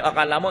baka naman yung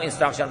akala mo,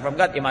 instruction from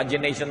God,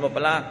 imagination mo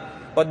pala,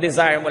 o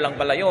desire mo lang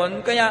pala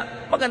yun.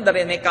 Kaya maganda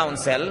rin may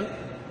counsel,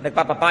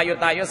 nagpapapayo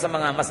tayo sa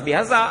mga mas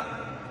bihasa,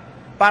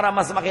 para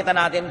mas makita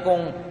natin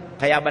kung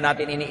kaya ba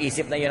natin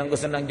iniisip na yun ang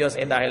gusto ng Diyos,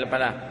 dahil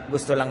pala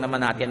gusto lang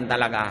naman natin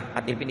talaga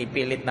at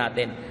ipinipilit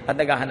natin at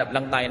naghahanap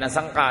lang tayo ng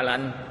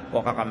sangkalan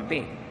o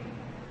kakampi.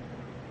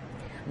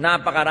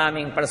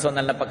 Napakaraming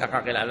personal na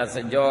pagkakakilala sa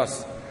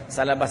Diyos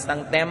sa labas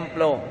ng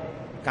templo,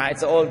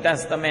 kahit sa Old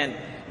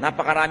Testament.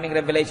 Napakaraming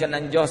revelation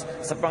ng Diyos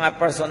sa mga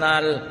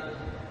personal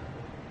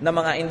na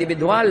mga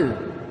individual,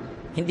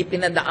 hindi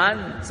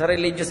pinadaan sa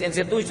religious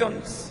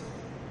institutions.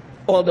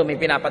 Although may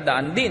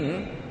pinapadaan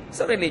din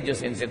sa religious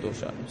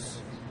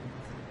institutions.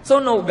 So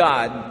know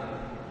God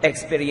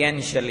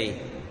experientially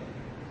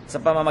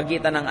sa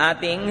pamamagitan ng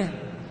ating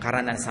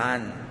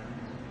karanasan.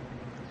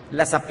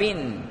 Lasapin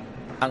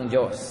ang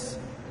Diyos.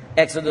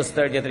 Exodus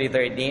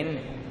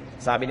 33:13,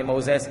 sabi ni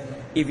Moses,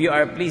 "If you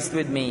are pleased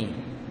with me,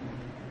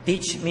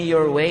 teach me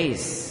your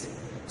ways,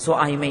 so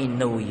I may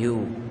know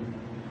you.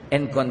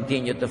 and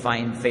continue to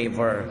find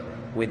favor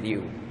with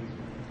you.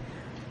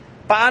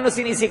 Paano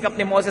sinisikap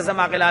ni Moses na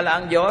makilala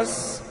ang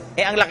Diyos?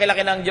 Ang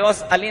laki-laki ng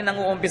Diyos, alin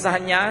ang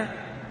uumpisahan niya?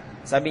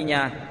 Sabi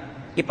niya,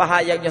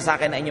 ipahayag niyo sa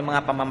akin ang inyong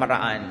mga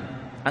pamamaraan,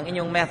 ang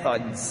inyong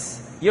methods,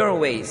 your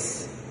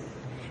ways.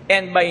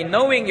 And by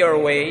knowing your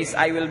ways,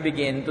 I will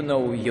begin to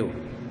know you.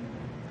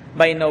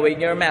 By knowing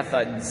your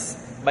methods,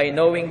 by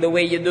knowing the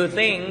way you do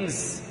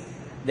things,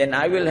 then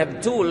I will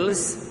have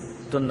tools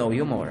to know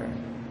you more.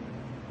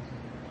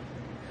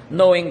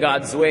 Knowing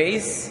God's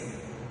ways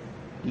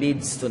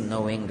leads to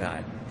knowing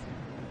God.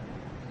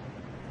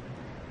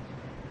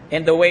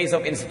 And the ways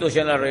of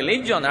institutional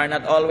religion are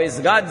not always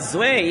God's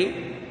way.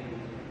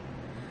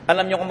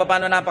 Alam niyo kung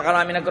paano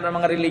napakarami nagkaroon ng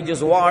mga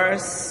religious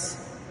wars?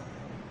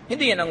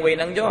 Hindi yan ang way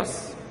ng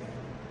Diyos.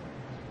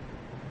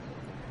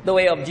 The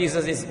way of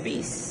Jesus is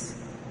peace.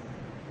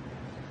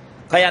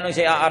 Kaya nung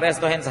siya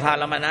aarestuhin sa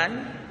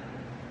halamanan,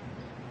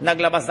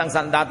 naglabas ng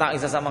sandata ang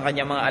isa sa mga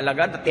kanyang mga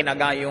alagad at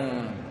tinaga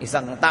yung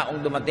isang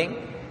taong dumating.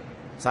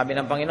 Sabi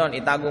ng Panginoon,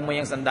 itago mo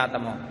yung sandata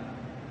mo.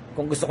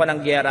 Kung gusto ko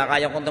ng giyera,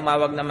 kaya kong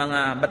tumawag ng mga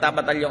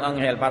bata-batalyong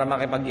anghel para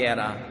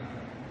makipaggiyera.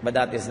 But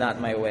that is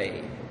not my way.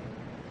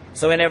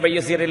 So whenever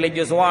you see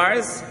religious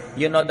wars,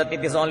 you know that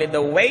it is only the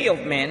way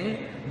of men,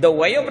 the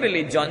way of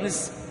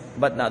religions,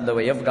 but not the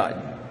way of God.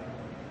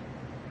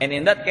 And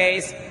in that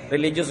case,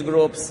 religious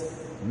groups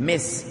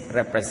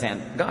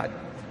misrepresent God.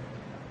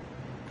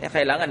 Kaya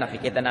kailangan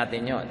nakikita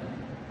natin yon.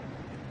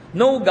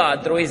 Know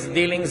God through His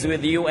dealings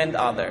with you and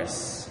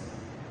others.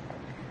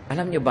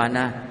 Alam nyo ba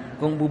na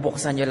kung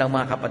bubuksan nyo lang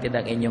mga kapatid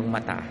ang inyong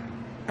mata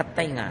at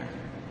tainga,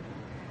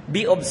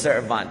 be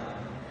observant,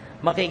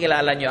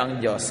 makikilala nyo ang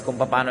Diyos kung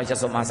paano siya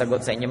sumasagot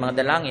sa inyong mga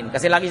dalangin.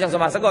 Kasi lagi siyang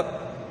sumasagot.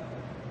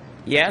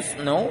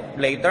 Yes, no,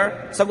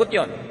 later, sagot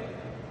yon.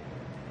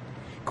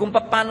 Kung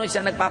paano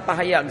siya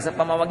nagpapahayag sa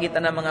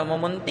pamamagitan ng mga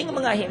mumunting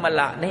mga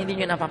himala na hindi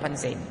nyo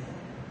napapansin.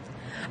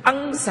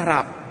 Ang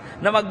sarap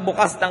na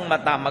magbukas ng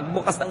mata,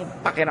 magbukas ng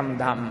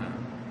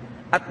pakiramdam,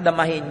 at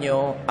damahin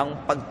nyo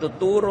ang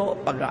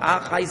pagtuturo,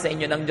 pag-aakay sa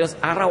inyo ng Diyos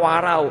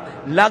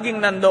araw-araw. Laging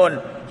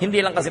nandoon.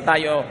 Hindi lang kasi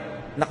tayo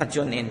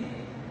nakatune in.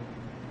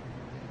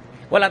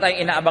 Wala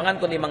tayong inaabangan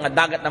kundi mga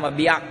dagat na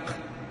mabiyak,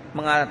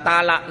 mga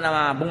tala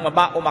na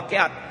bumaba,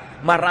 umakyat.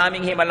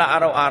 Maraming himala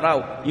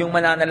araw-araw. Yung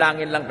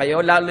mananalangin lang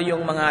kayo, lalo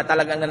yung mga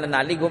talagang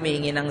nananalig,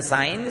 humihingi ng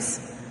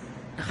signs,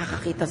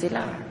 nakakakita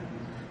sila.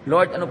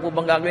 Lord, ano po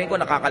bang gagawin ko?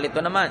 Nakakalito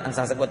naman. Ang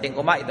sasagutin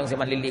ko itong si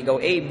manliligaw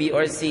A, B,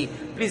 or C.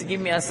 Please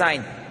give me a sign.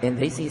 And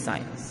they see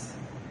signs.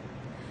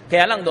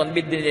 Kaya lang, don't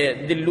be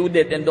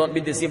deluded and don't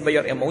be deceived by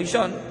your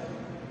emotion.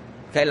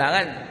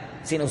 Kailangan,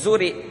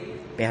 sinusuri,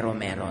 pero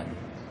meron.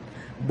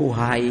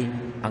 Buhay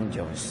ang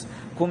Diyos.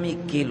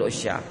 Kumikilo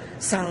siya.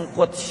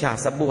 Sangkot siya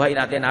sa buhay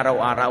natin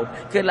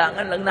araw-araw.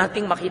 Kailangan lang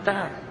nating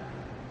makita.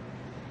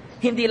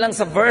 Hindi lang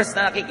sa verse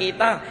na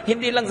nakikita.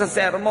 Hindi lang sa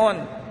sermon.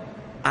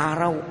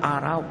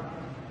 Araw-araw.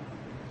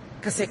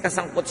 Kasi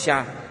kasangkot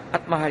siya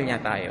at mahal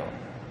niya tayo.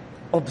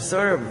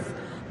 Observe.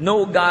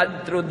 Know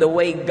God through the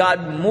way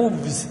God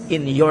moves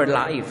in your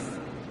life.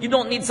 You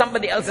don't need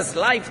somebody else's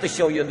life to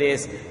show you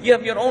this. You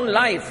have your own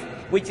life,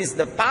 which is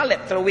the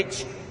palette through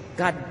which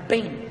God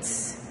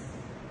paints.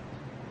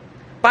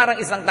 Parang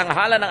isang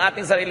tanghala ng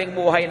ating sariling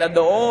buhay na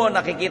doon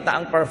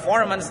nakikita ang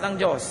performance ng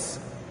Diyos.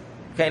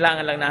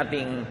 Kailangan lang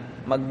nating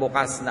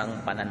magbukas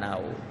ng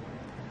pananaw.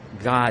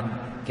 God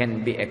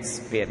can be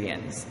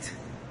experienced.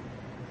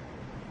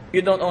 You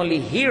don't only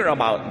hear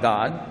about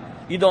God,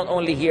 you don't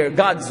only hear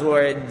God's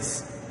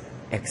words,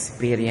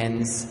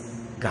 experience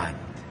God.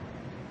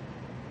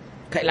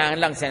 Kailangan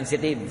lang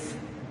sensitive.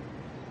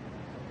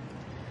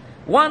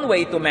 One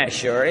way to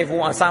measure if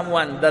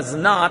someone does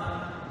not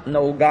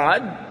know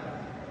God,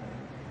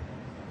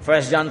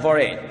 1 John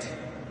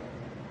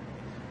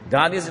 4:8.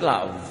 God is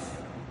love,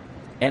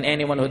 and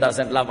anyone who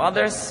doesn't love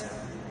others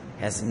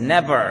has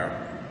never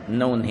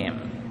known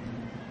Him.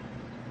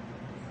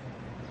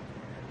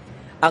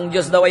 Ang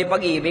Diyos daw ay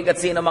pag-ibig at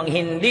sino mang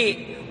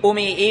hindi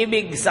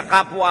umiibig sa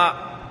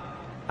kapwa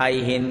ay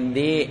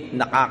hindi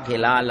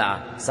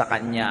nakakilala sa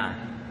Kanya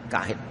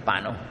kahit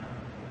paano.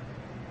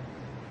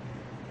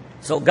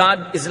 So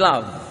God is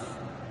love.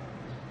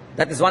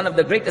 That is one of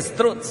the greatest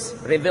truths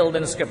revealed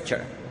in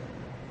Scripture.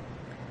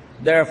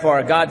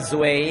 Therefore, God's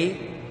way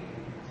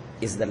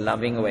is the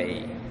loving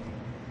way.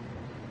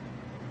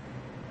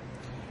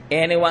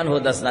 Anyone who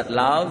does not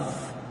love,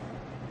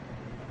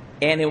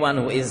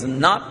 anyone who is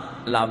not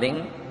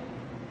loving,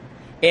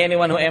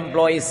 anyone who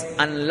employs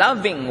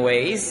unloving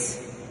ways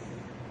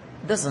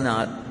does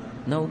not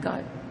know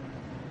God.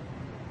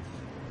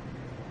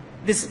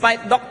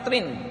 Despite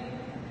doctrine.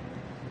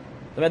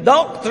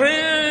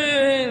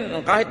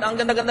 Doctrine! Kahit ang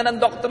ganda-ganda ng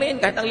doctrine,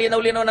 kahit ang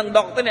linaw-linaw ng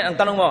doctrine, ang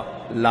tanong mo,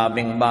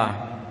 loving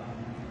ba?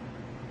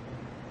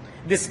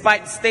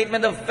 Despite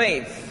statement of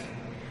faith,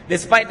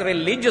 despite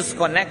religious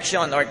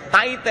connection or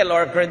title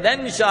or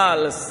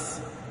credentials,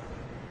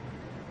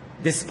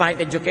 despite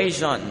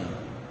education,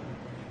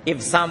 if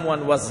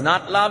someone was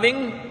not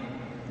loving,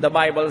 the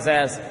Bible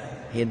says,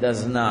 he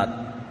does not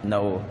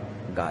know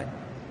God.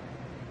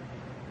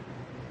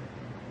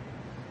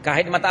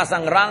 Kahit mataas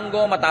ang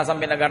ranggo, mataas ang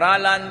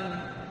pinag-aralan,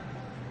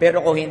 pero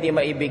kung hindi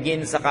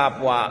maibigin sa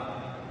kapwa,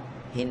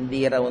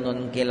 hindi raw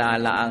nun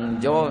kilala ang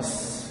Diyos.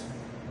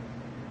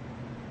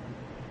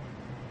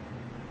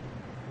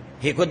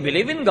 He could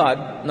believe in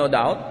God, no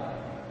doubt.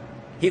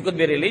 He could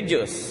be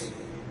religious.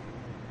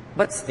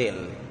 But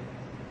still,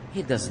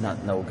 he does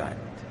not know God.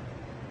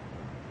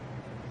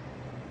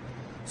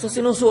 So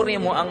sinusuri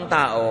mo ang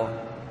tao,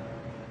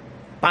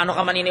 paano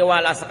ka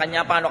maniniwala sa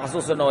kanya, paano ka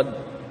susunod,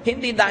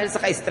 hindi dahil sa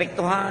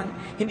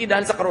kaistriktuhan, hindi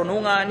dahil sa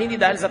karunungan, hindi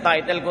dahil sa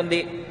title, kundi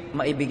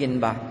maibigin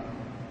ba?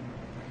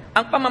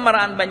 Ang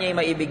pamamaraan ba niya ay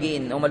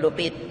maibigin o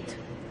malupit?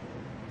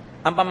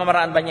 Ang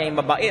pamamaraan ba niya ay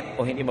mabait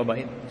o hindi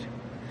mabait?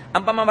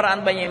 Ang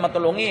pamamaraan ba niya ay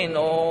matulungin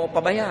o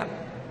pabaya?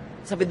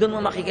 Sabi, doon mo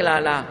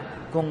makikilala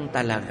kung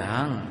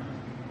talagang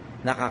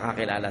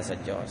nakakakilala sa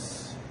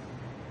Diyos.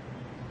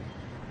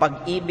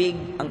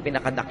 Pag-ibig ang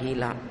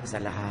pinakadakila sa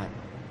lahat.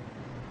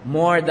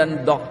 More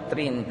than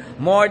doctrine,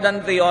 more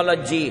than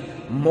theology,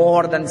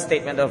 more than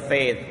statement of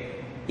faith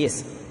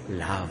is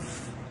love.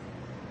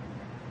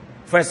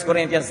 1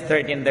 Corinthians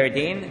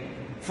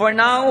 13:13, for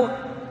now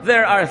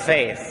there are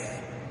faith,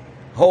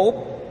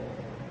 hope,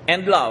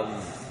 and love.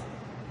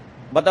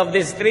 But of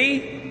these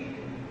three,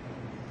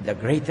 the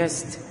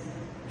greatest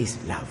is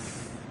love.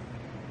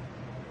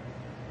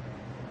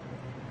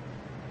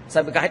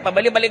 Sabi, kahit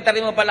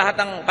pabalik-baliktarin mo pa lahat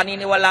ng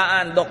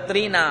paniniwalaan,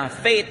 doktrina,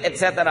 faith,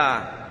 etc.,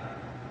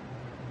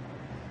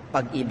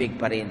 pag-ibig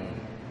pa rin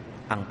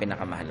ang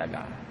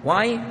pinakamahalaga.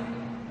 Why?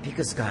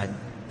 Because God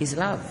is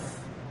love.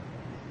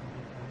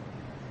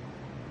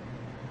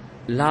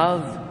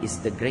 Love is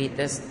the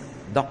greatest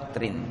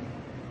doctrine.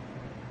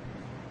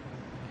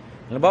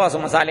 Halimbawa,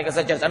 sumasali ka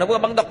sa church. Ano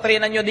po bang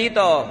doktrina nyo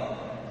dito?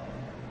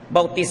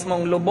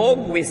 Bautismong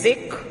lubog,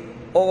 wisik,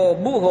 o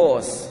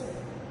buhos?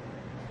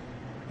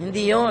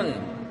 Hindi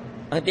yon.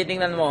 Ang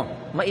titingnan mo,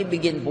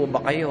 maibigin po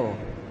ba kayo?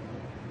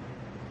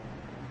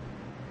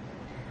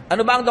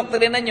 Ano ba ang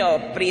doktrina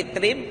nyo?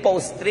 Pre-trib,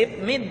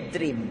 post-trib,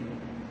 mid-trib.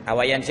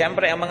 Awayan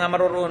siyempre ang mga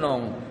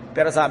marurunong.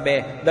 Pero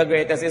sabi, the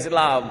greatest is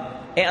love.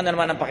 Ano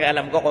naman ang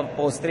pakialam ko kung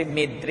post-trib,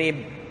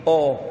 mid-trib,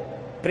 o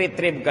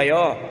pre-trib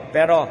kayo?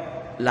 Pero,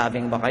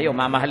 loving ba kayo?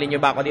 Mamahalin nyo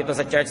ba ako dito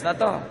sa church na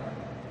to?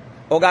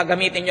 O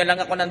gagamitin nyo lang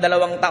ako ng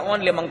 2 taon,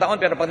 5 taon,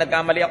 pero pag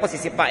nagkamali ako,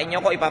 sisipain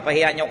nyo ako,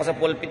 ipapahiya nyo ako sa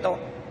pulpito.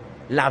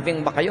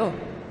 Loving ba kayo?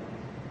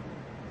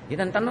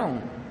 Yan ang tanong.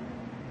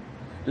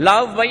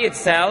 Love by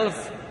itself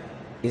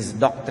is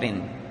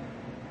doctrine.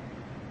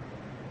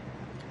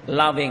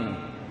 Loving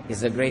is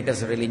the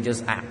greatest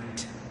religious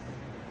act.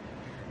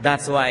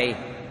 That's why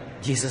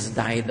Jesus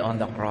died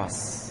on the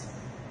cross.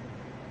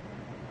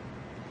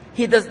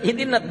 He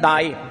did not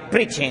die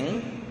preaching.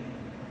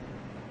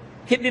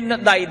 He did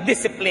not die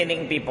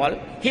disciplining people.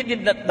 He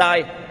did not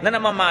die na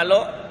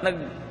namamalo,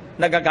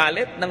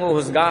 nagagalit,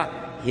 nanguhusga.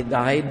 He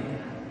died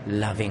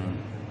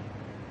loving.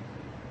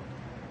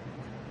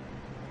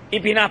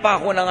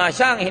 Ipinapako na nga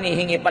siya, ang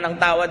hinihingi pa ng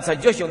tawad sa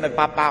Diyos, yung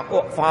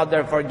nagpapako,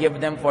 Father, forgive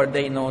them for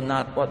they know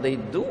not what they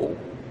do.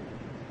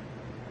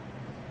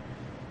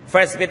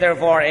 1 Peter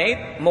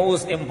 4:8,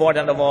 most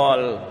important of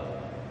all,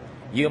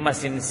 you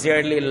must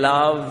sincerely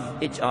love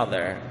each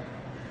other,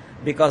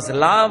 because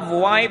love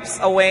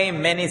wipes away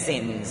many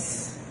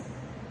sins.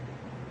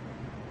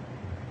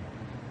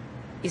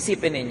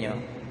 Isipin ninyo,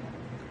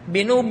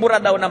 binubura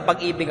daw ng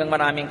pag-ibig ang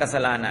maraming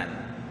kasalanan.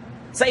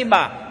 Sa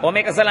iba, o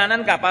may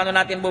kasalanan ka, paano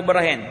natin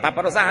buburahin?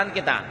 Paparusahan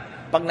kita.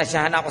 Pag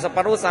nasyahan ako sa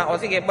parusa, o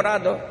sige,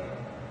 burado.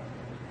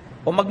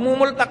 O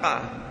magmumulta ka,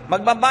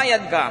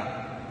 magbabayad ka.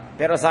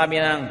 Pero sabi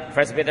ng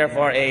 1 Peter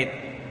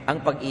 4:8, ang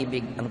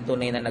pag-ibig, ang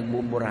tunay na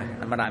nagbubura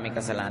ng maraming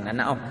kasalanan.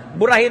 Na,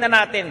 burahin na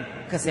natin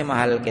kasi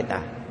mahal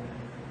kita.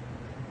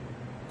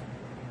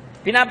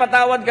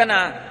 Pinapatawad ka na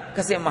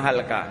kasi mahal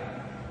ka.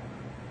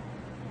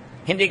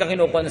 Hindi ka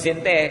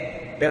kinukonsente,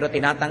 pero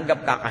tinatanggap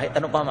ka kahit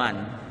ano pa man.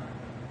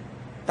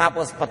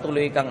 Tapos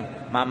patuloy kang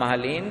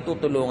mamahalin,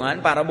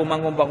 tutulungan para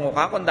bumangon-bango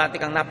ka kung dati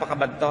kang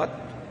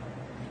napakabadtot.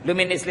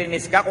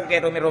 Luminis-linis ka kung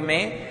kay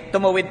rumi-rumi,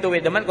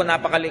 tumawid-tuwid naman kung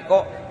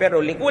napakaliko,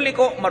 pero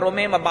liko-liko,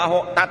 marumi,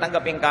 mabaho,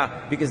 tatanggapin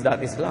ka because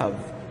that is love.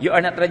 You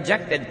are not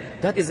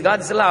rejected. That is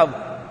God's love.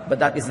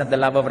 But that is not the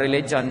love of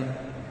religion.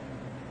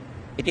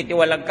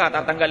 Ititiwalag ka,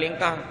 tatanggalin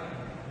ka.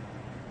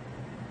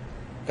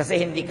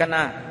 Kasi hindi ka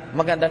na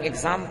magandang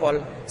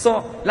example.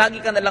 So, lagi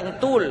ka na lang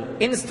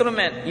tool,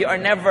 instrument. You are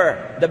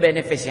never the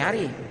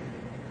beneficiary.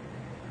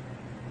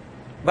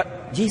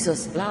 But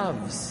Jesus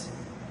loves.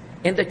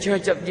 And the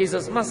church of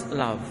Jesus must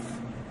love.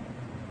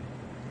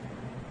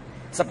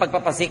 Sa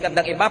pagpapasikat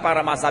ng iba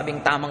para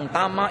masabing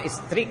tamang-tama,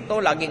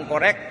 stricto, laging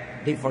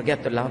correct, they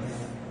forget to love.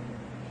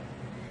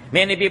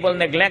 Many people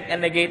neglect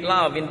and negate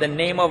love in the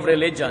name of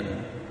religion.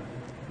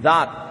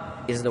 That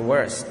is the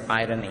worst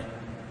irony.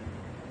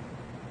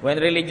 When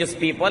religious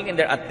people, in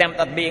their attempt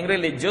at being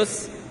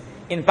religious,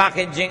 in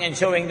packaging and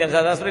showing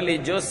themselves as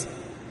religious,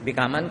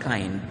 become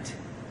unkind,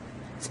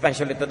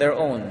 especially to their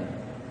own.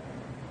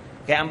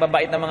 Kaya ang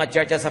babait ng mga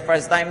churches sa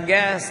first-time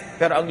guest,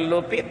 pero ang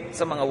lupit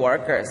sa mga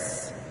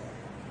workers.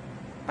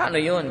 Paano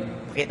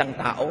yun? Pakitang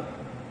tao.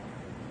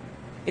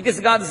 It is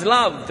God's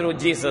love through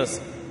Jesus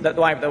that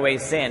wiped away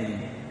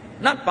sin.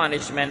 Not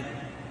punishment,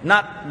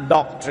 not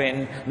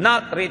doctrine,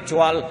 not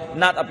ritual,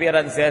 not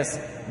appearances,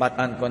 but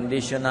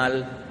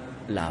unconditional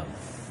love.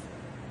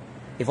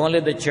 If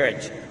only the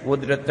church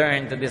would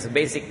return to these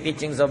basic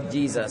teachings of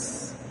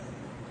Jesus,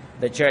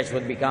 the church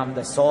would become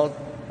the salt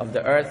of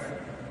the earth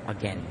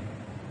again.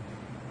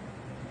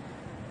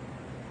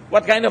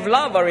 What kind of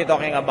love are we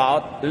talking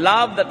about?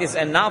 Love that is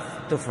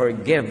enough to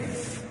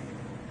forgive.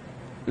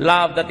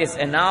 Love that is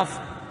enough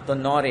to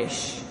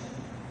nourish.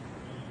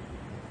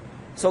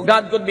 So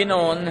God could be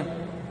known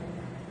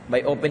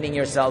by opening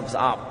yourselves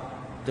up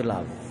to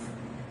love.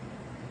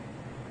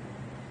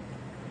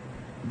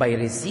 By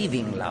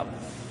receiving love.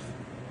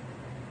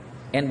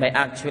 And by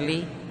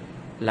actually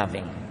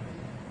loving.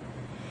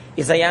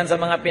 Isa yan sa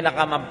mga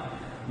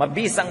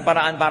pinakamabisang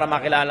paraan para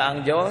makilala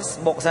ang Diyos.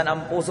 Buksan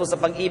ang puso sa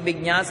pag-ibig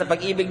niya, sa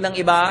pag-ibig ng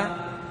iba.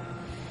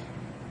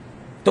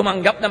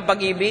 Tumanggap ng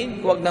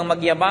pag-ibig, huwag nang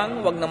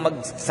magyabang, huwag nang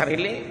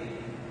magsarili.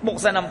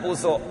 Buksan ang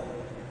puso.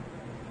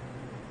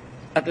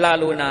 At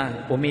lalo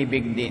na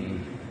umibig din.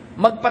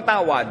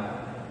 Magpatawad.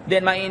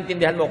 Then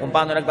maiintindihan mo kung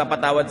paano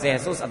nagpapatawad si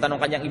Jesus at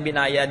anong kanyang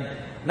ibinayad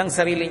ng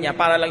sarili niya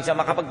para lang siya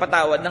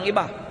makapagpatawad ng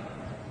iba.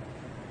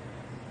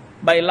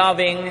 By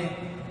loving,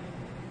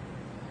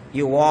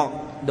 you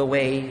walk the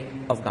way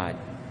of God.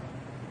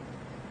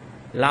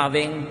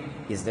 Loving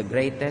is the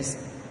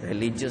greatest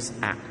religious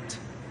act.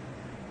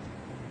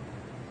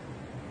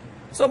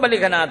 So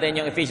balikan natin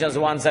yung Ephesians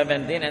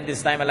 1:17, and this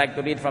time I like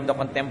to read from the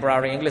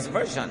Contemporary English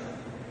Version.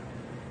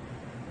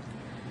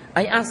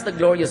 I ask the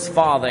glorious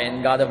Father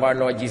and God of our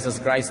Lord Jesus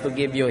Christ to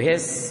give you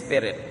His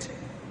Spirit.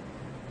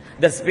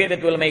 The Spirit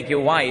will make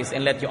you wise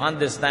and let you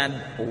understand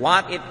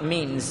what it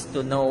means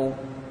to know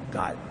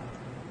God.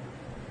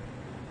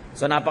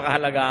 So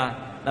napakahalaga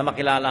na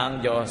makilala ang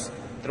Diyos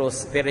through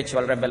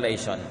spiritual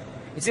revelation.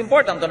 It's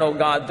important to know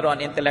God through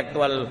an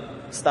intellectual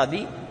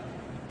study,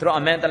 through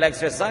a mental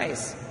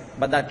exercise,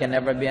 but that can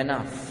never be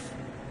enough.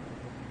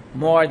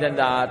 More than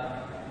that,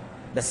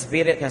 the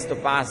Spirit has to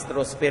pass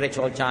through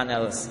spiritual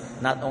channels,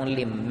 not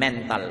only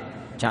mental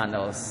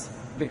channels,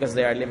 because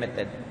they are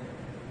limited.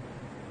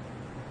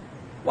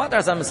 What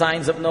are some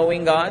signs of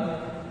knowing God?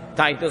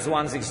 Titus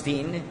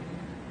 1:16.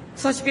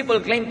 Such people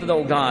claim to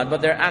know God,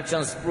 but their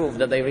actions prove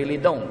that they really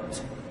don't.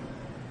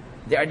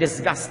 They are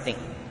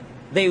disgusting.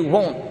 They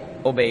won't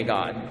obey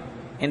God.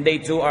 And they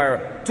too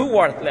are too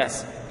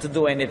worthless to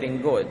do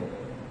anything good.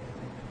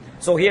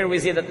 So here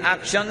we see that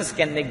actions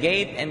can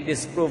negate and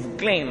disprove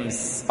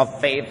claims of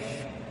faith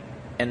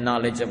and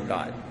knowledge of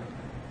God.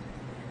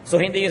 So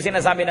hindi yung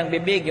sinasabi ng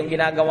bibig, yung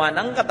ginagawa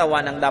ng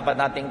katawan ang dapat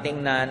nating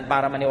tingnan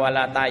para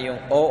maniwala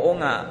tayong oo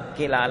nga,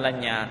 kilala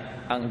niya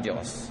ang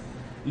Diyos.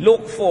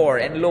 Look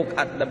for and look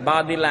at the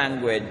body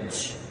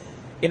language.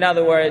 In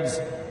other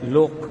words,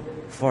 look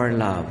for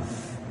love.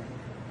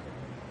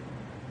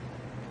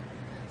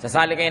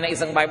 Sasali kayo ng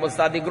isang Bible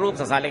study group,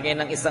 sasali kayo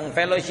ng isang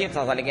fellowship,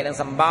 sasali kayo ng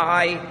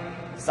sambahay,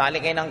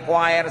 sasali kayo ng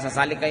choir,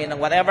 sasali kayo ng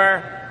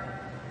whatever.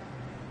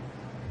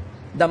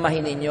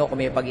 Damahin ninyo kung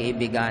may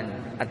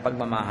pag-iibigan at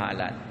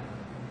pagmamahalan.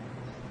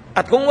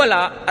 At kung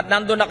wala, at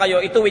nandun na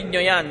kayo, ituwid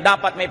nyo yan.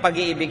 Dapat may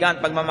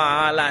pag-iibigan,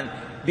 pagmamahalan,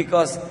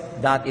 because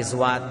that is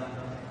what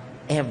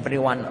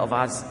every one of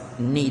us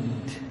need.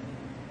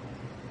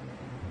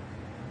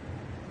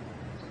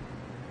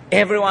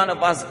 Every one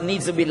of us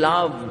needs to be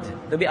loved,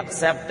 to be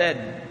accepted,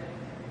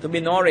 to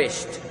be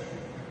nourished.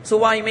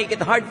 So why make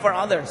it hard for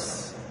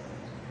others?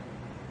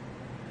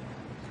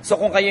 So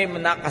kung kayo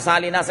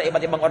nakasali na sa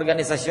iba't ibang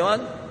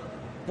organisasyon,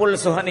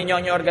 pulsuhan ninyo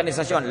ang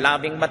organisasyon.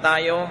 Loving ba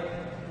tayo?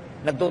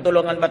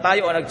 Nagtutulungan ba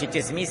tayo o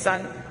nagchichismisan?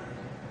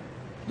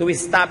 Do we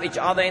stab each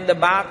other in the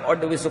back or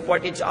do we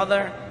support each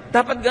other?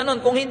 Dapat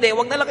ganun. Kung hindi,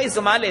 wag na lang kayo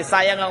sumali.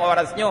 Sayang ang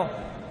oras nyo.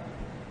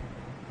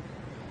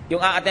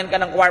 Yung a-attend ka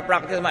ng choir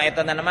practice,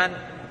 ito na naman,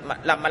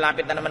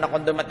 malapit na naman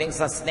akong dumating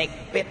sa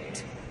snake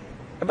pit.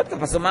 Ba't ka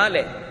pa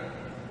sumali?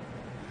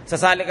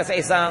 Sasali ka sa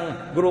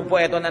isang grupo,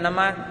 ito na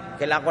naman.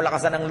 Kailangan ko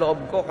lakasan ng loob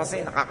ko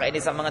kasi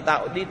nakakainis ang mga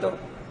tao dito.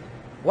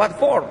 What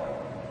for?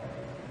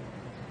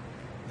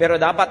 Pero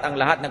dapat ang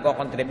lahat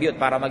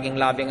nagko-contribute para maging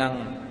loving ang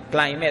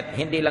climate.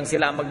 Hindi lang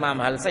sila ang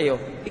magmamahal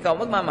sa'yo, ikaw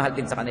magmamahal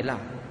din sa kanila.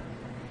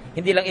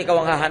 Hindi lang ikaw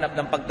ang hahanap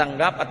ng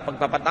pagtanggap at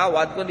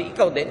pagpapatawad, kundi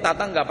ikaw din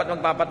tatanggap at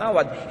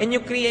magpapatawad. And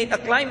you create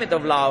a climate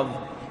of love.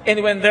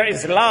 And when there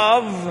is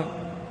love,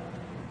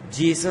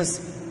 Jesus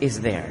is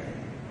there.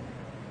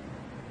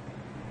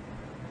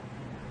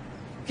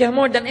 Kaya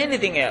more than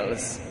anything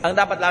else, ang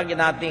dapat lagi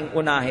nating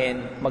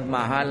unahin,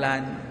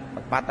 magmahalan,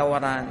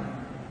 magpatawaran,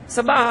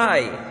 sa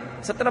bahay,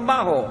 sa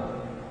trabaho,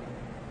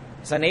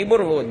 sa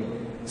neighborhood,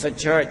 sa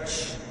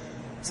church,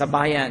 sa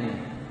bayan,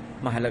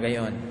 mahalaga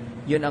yon.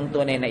 Yun ang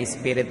tunay na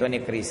espiritu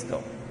ni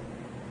Kristo.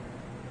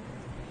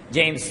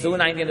 James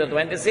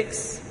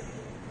 2:19-26.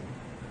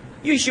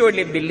 You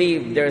surely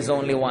believe there's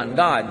only one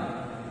God.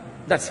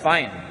 That's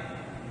fine.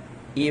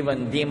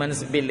 Even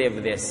demons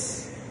believe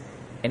this,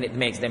 and it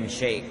makes them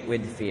shake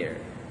with fear.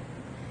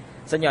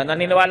 So nyo,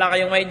 naniniwala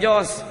kayong may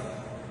Diyos?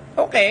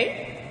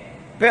 Okay.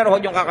 Pero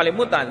huwag niyong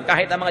kakalimutan,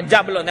 kahit ang mga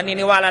Diablo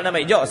naniniwala na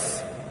may Diyos.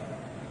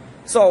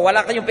 So,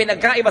 wala kayong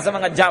pinagkaiba sa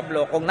mga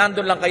Diablo kung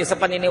nandun lang kayo sa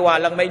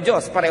paniniwalang may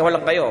Diyos. Pareho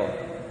lang kayo.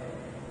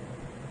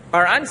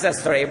 Our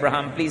ancestor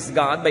Abraham pleased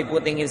God by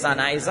putting his son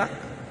Isaac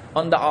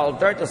on the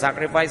altar to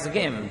sacrifice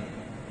him.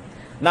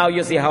 Now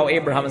you see how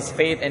Abraham's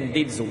faith and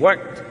deeds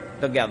worked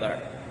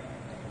together.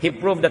 He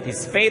proved that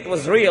his faith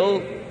was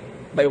real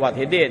by what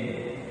he did.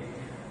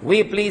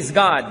 We please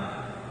God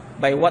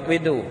by what we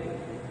do,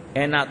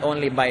 and not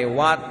only by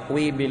what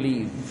we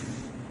believe.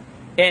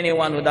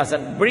 Anyone who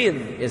doesn't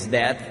breathe is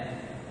dead,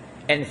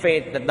 and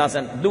faith that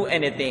doesn't do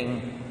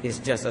anything is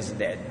just as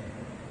dead.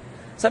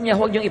 Sabi niya,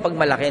 huwag niyong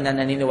ipagmalaki na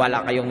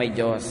naniniwala kayong may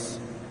Diyos.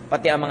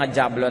 Pati ang mga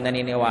Diablo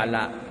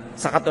naniniwala.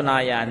 Sa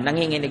katunayan,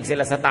 nanginginig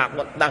sila sa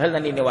takot dahil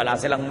naniniwala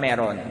silang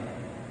meron.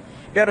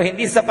 Pero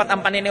hindi sapat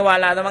ang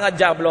paniniwala ng mga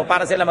Diablo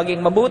para sila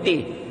maging mabuti.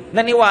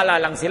 Naniwala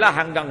lang sila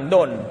hanggang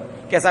doon.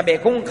 Kaya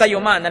sabi, kung kayo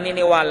man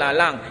naniniwala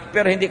lang,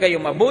 pero hindi kayo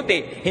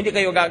mabuti, hindi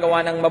kayo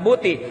gagawa ng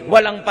mabuti,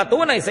 walang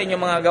patunay sa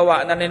inyong mga gawa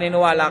na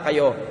naniniwala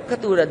kayo,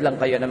 katulad lang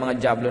kayo ng mga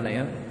Diablo na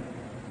yun.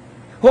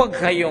 Huwag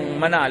kayong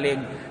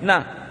manalig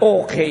na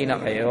okay na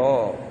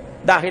kayo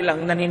dahil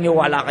lang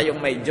naniniwala kayong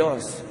may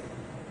Diyos.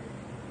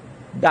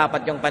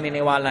 Dapat yung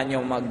paniniwala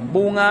nyo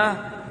magbunga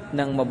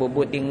ng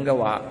mabubuting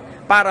gawa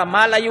para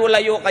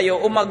malayo-layo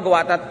kayo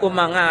umagwat at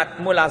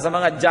umangat mula sa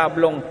mga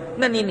Diablong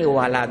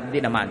naniniwala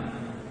din naman.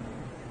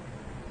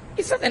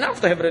 It's not enough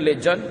to have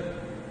religion.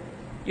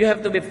 You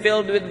have to be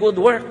filled with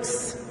good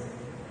works,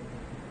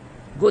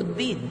 good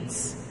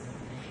deeds.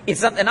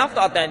 It's not enough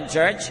to attend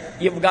church.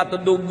 You've got to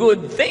do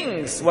good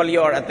things while you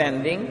are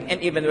attending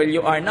and even while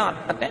you are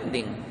not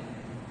attending.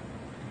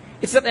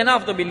 It's not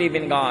enough to believe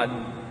in God.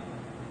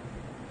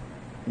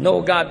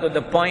 Know God to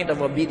the point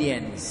of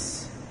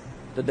obedience,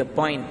 to the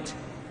point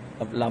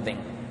of loving.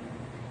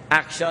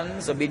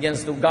 Actions,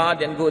 obedience to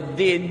God, and good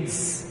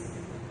deeds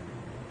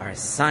are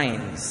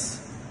signs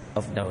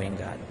of knowing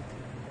God.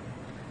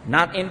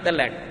 Not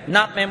intellect,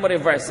 not memory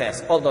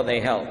verses, although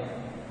they help.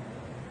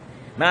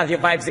 Matthew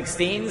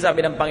 5:16,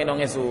 sabi ng Panginoong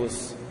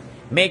Jesus,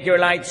 make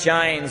your light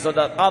shine so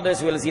that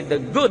others will see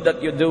the good that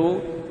you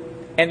do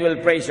and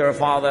will praise your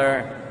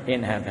Father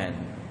in heaven.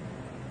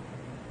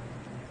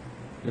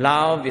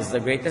 Love is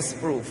the greatest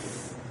proof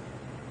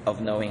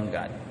of knowing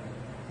God.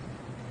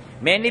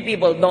 Many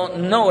people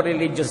don't know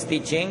religious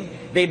teaching.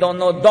 They don't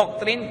know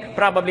doctrine.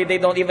 Probably they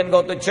don't even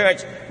go to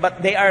church.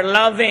 But they are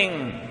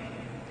loving.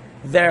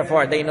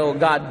 Therefore, they know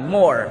God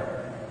more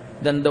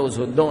than those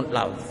who don't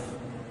love,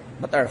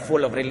 but are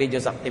full of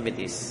religious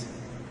activities.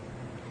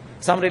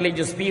 Some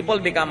religious people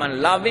become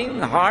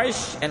unloving,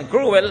 harsh, and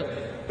cruel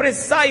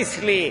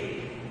precisely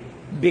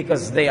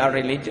because they are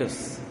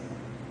religious.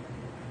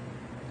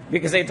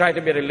 Because they try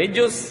to be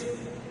religious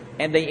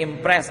and they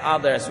impress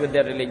others with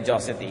their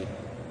religiosity.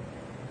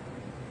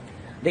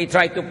 They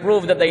try to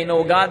prove that they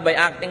know God by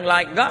acting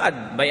like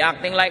God, by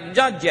acting like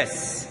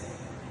judges,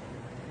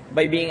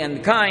 by being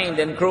unkind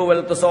and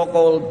cruel to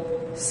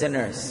so-called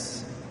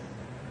sinners,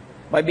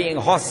 by being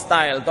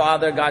hostile to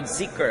other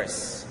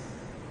God-seekers,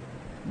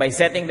 by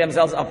setting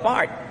themselves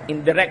apart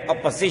in direct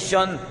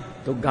opposition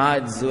to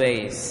God's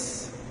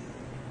ways.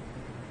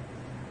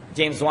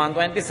 James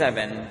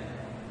 1:27,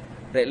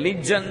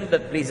 religion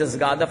that pleases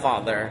God the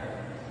Father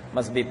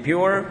must be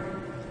pure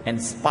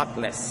and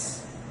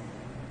spotless.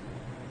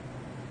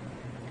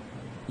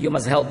 You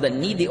must help the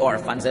needy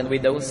orphans and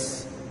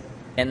widows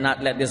and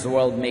not let this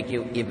world make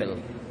you evil.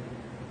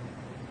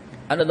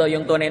 Ano daw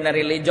yung tunay na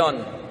religion?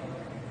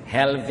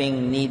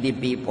 Helping needy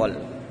people,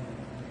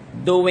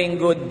 doing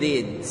good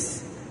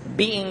deeds,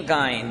 being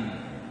kind,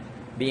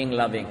 being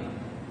loving.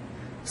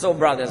 So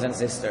brothers and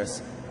sisters,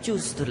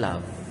 choose to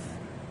love.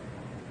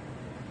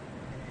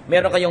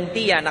 Meron kayong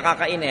tiya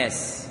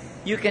nakakainis,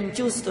 you can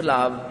choose to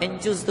love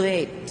and choose to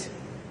hate.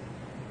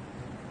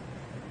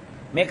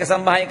 May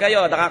kasambahay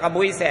kayo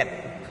nakakabuwiset,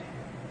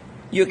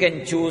 you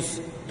can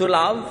choose to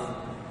love,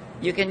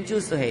 you can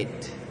choose to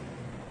hate.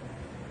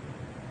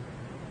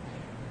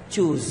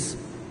 Choose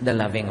the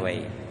loving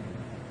way.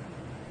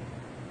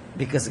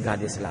 Because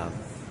God is love.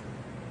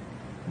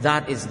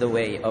 That is the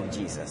way of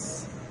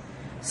Jesus.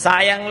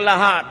 Sayang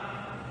lahat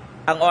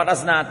ang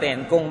oras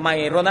natin kung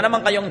mayroon na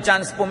naman kayong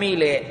chance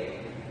pumili,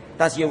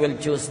 tas you will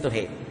choose to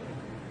hate.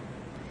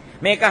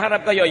 May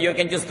kaharap kayo, you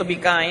can choose to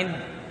be kind,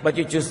 but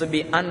you choose to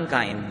be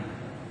unkind.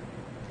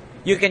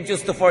 You can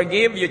choose to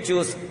forgive, you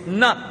choose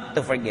not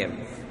to forgive.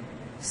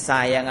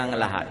 Sayang ang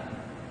lahat.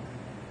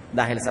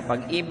 Dahil sa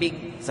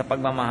pag-ibig, sa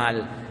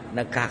pagmamahal,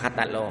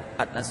 nagkakatalo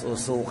at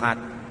nasusukat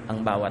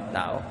ang bawat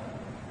tao.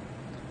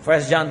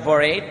 1 John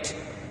 4:8,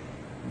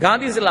 God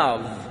is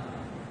love,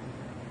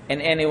 and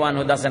anyone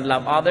who doesn't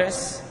love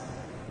others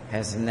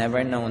has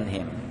never known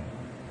Him.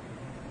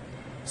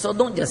 So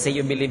don't just say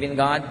you believe in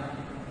God.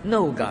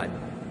 Know God.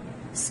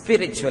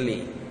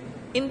 Spiritually,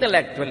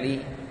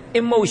 intellectually,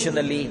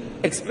 emotionally,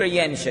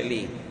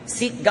 experientially.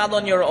 Seek God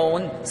on your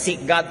own.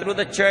 Seek God through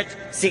the church.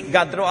 Seek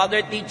God through other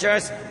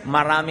teachers.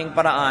 Maraming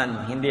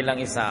paraan, hindi lang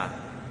isa.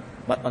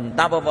 But on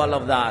top of all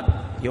of that,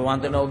 you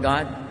want to know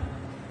God?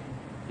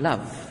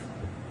 Love.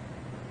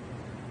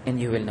 and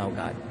you will know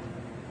God.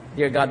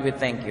 Dear God, we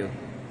thank you.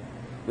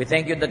 We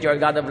thank you that you are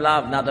God of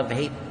love, not of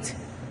hate.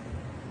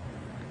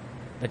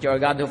 That you are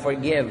God who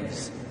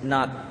forgives,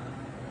 not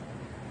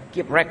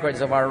keep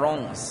records of our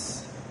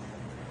wrongs.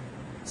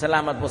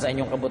 Salamat po sa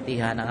inyong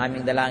kabutihan. Ang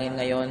aming dalangin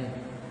ngayon,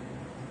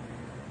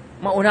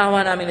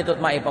 maunawa namin ito at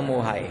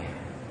maipamuhay.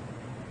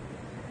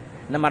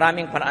 Na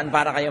maraming paraan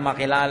para kayo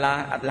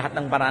makilala at lahat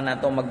ng paraan na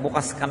ito,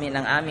 magbukas kami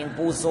ng aming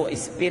puso,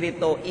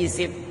 espiritu,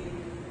 isip,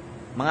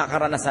 mga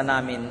karanasan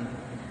namin,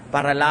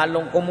 para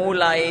lalong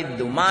kumulay,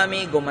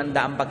 dumami,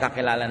 gumanda ang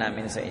pagkakilala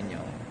namin sa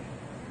inyo.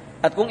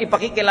 At kung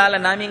ipakikilala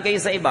namin kayo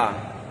sa iba,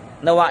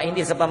 nawa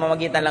hindi sa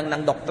pamamagitan lang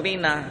ng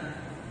doktrina,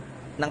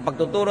 ng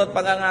pagtuturo at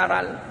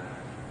pag-aaral,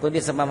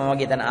 kundi sa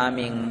pamamagitan ng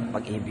aming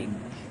pag-ibig.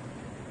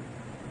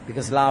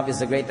 Because love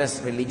is the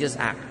greatest religious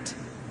act.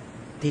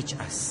 Teach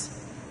us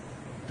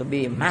to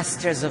be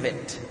masters of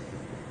it.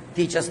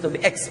 Teach us to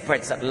be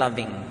experts at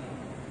loving.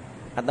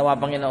 At nawa,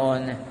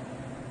 Panginoon,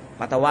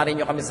 patawarin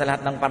niyo kami sa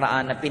lahat ng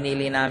paraan na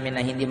pinili namin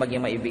na hindi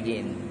maging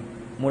maibigin.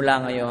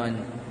 Mula ngayon,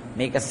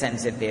 make us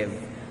sensitive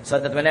so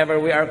that whenever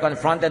we are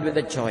confronted with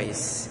a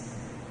choice,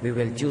 we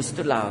will choose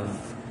to love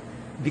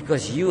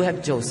because you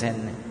have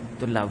chosen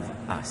to love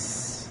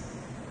us.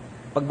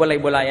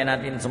 Pagbulay-bulayan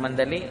natin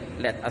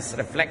sumandali, let us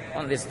reflect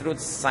on these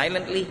truths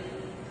silently,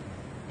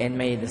 and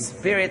may the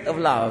Spirit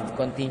of love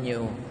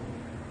continue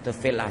to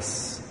fill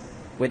us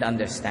with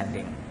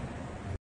understanding.